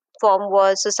full form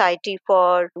was Society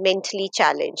for Mentally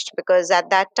Challenged, because at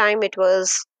that time it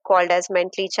was called as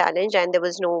Mentally Challenged and there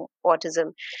was no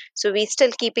autism. So we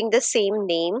still keeping the same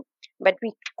name, but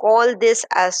we call this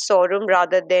as Sorum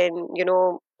rather than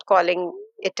calling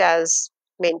it as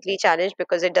Mentally Challenged,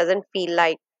 because it doesn't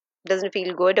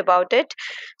feel good about it.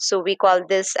 So we call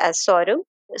this as Sorum.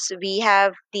 So we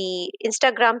have the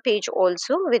Instagram page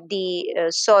also with the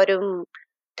Sorum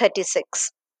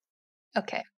 36.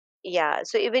 Okay. Yeah,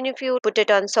 so even if you put it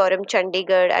on Sorum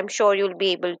Chandigarh, I'm sure you'll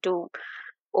be able to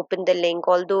open the link.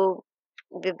 Although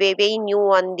we're very new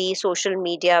on the social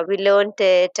media, we learned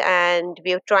it and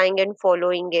we're trying and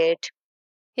following it.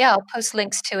 Yeah, I'll post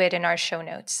links to it in our show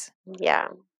notes. Yeah,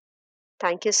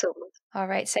 thank you so much. All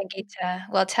right, Sangeeta.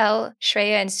 Well, tell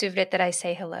Shreya and Suvrit that I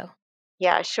say hello.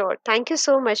 Yeah, sure. Thank you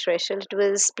so much, Rachel. It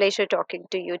was a pleasure talking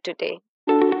to you today.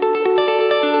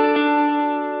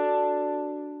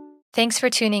 Thanks for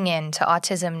tuning in to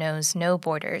Autism Knows No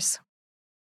Borders.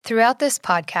 Throughout this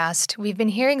podcast, we've been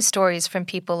hearing stories from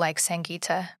people like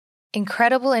Sangeeta,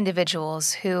 incredible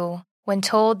individuals who, when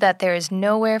told that there is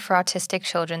nowhere for autistic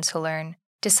children to learn,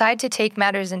 decide to take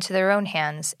matters into their own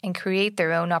hands and create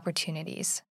their own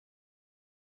opportunities.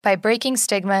 By breaking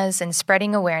stigmas and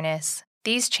spreading awareness,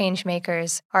 these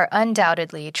changemakers are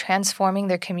undoubtedly transforming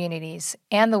their communities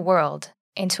and the world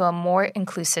into a more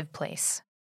inclusive place.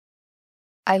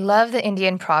 I love the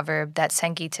Indian proverb that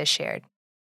Sangeeta shared.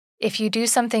 If you do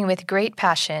something with great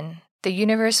passion, the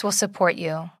universe will support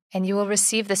you, and you will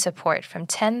receive the support from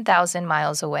 10,000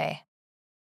 miles away.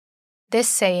 This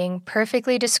saying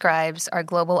perfectly describes our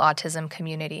global autism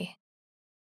community.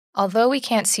 Although we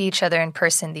can't see each other in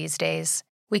person these days,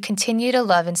 we continue to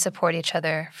love and support each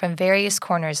other from various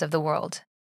corners of the world.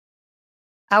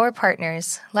 Our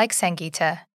partners, like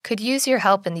Sangeeta, could use your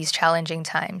help in these challenging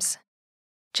times.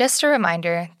 Just a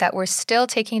reminder that we're still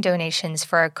taking donations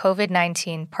for our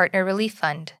COVID-19 Partner Relief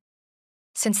Fund.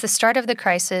 Since the start of the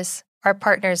crisis, our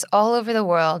partners all over the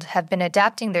world have been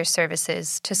adapting their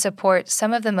services to support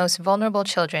some of the most vulnerable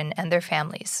children and their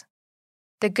families.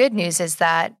 The good news is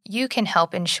that you can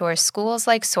help ensure schools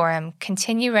like Sorum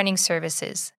continue running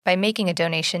services by making a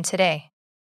donation today.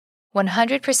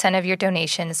 100% of your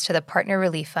donations to the Partner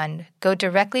Relief Fund go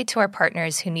directly to our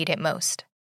partners who need it most.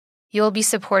 You will be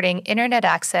supporting internet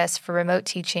access for remote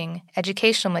teaching,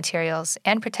 educational materials,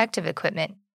 and protective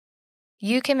equipment.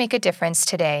 You can make a difference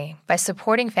today by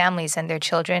supporting families and their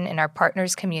children in our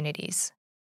partners' communities.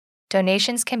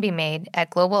 Donations can be made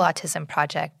at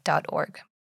globalautismproject.org.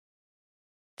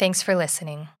 Thanks for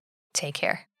listening. Take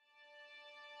care.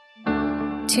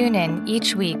 Tune in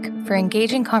each week for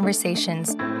engaging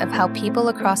conversations of how people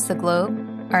across the globe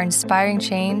are inspiring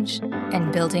change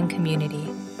and building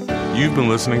community. You've been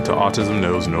listening to Autism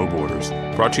Knows No Borders,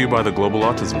 brought to you by the Global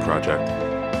Autism Project.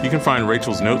 You can find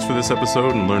Rachel's notes for this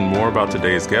episode and learn more about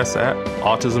today's guests at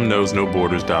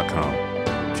autismknowsnoborders.com.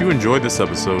 If you enjoyed this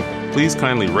episode, please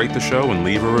kindly rate the show and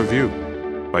leave a review.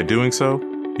 By doing so,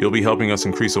 you'll be helping us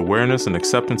increase awareness and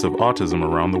acceptance of autism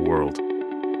around the world.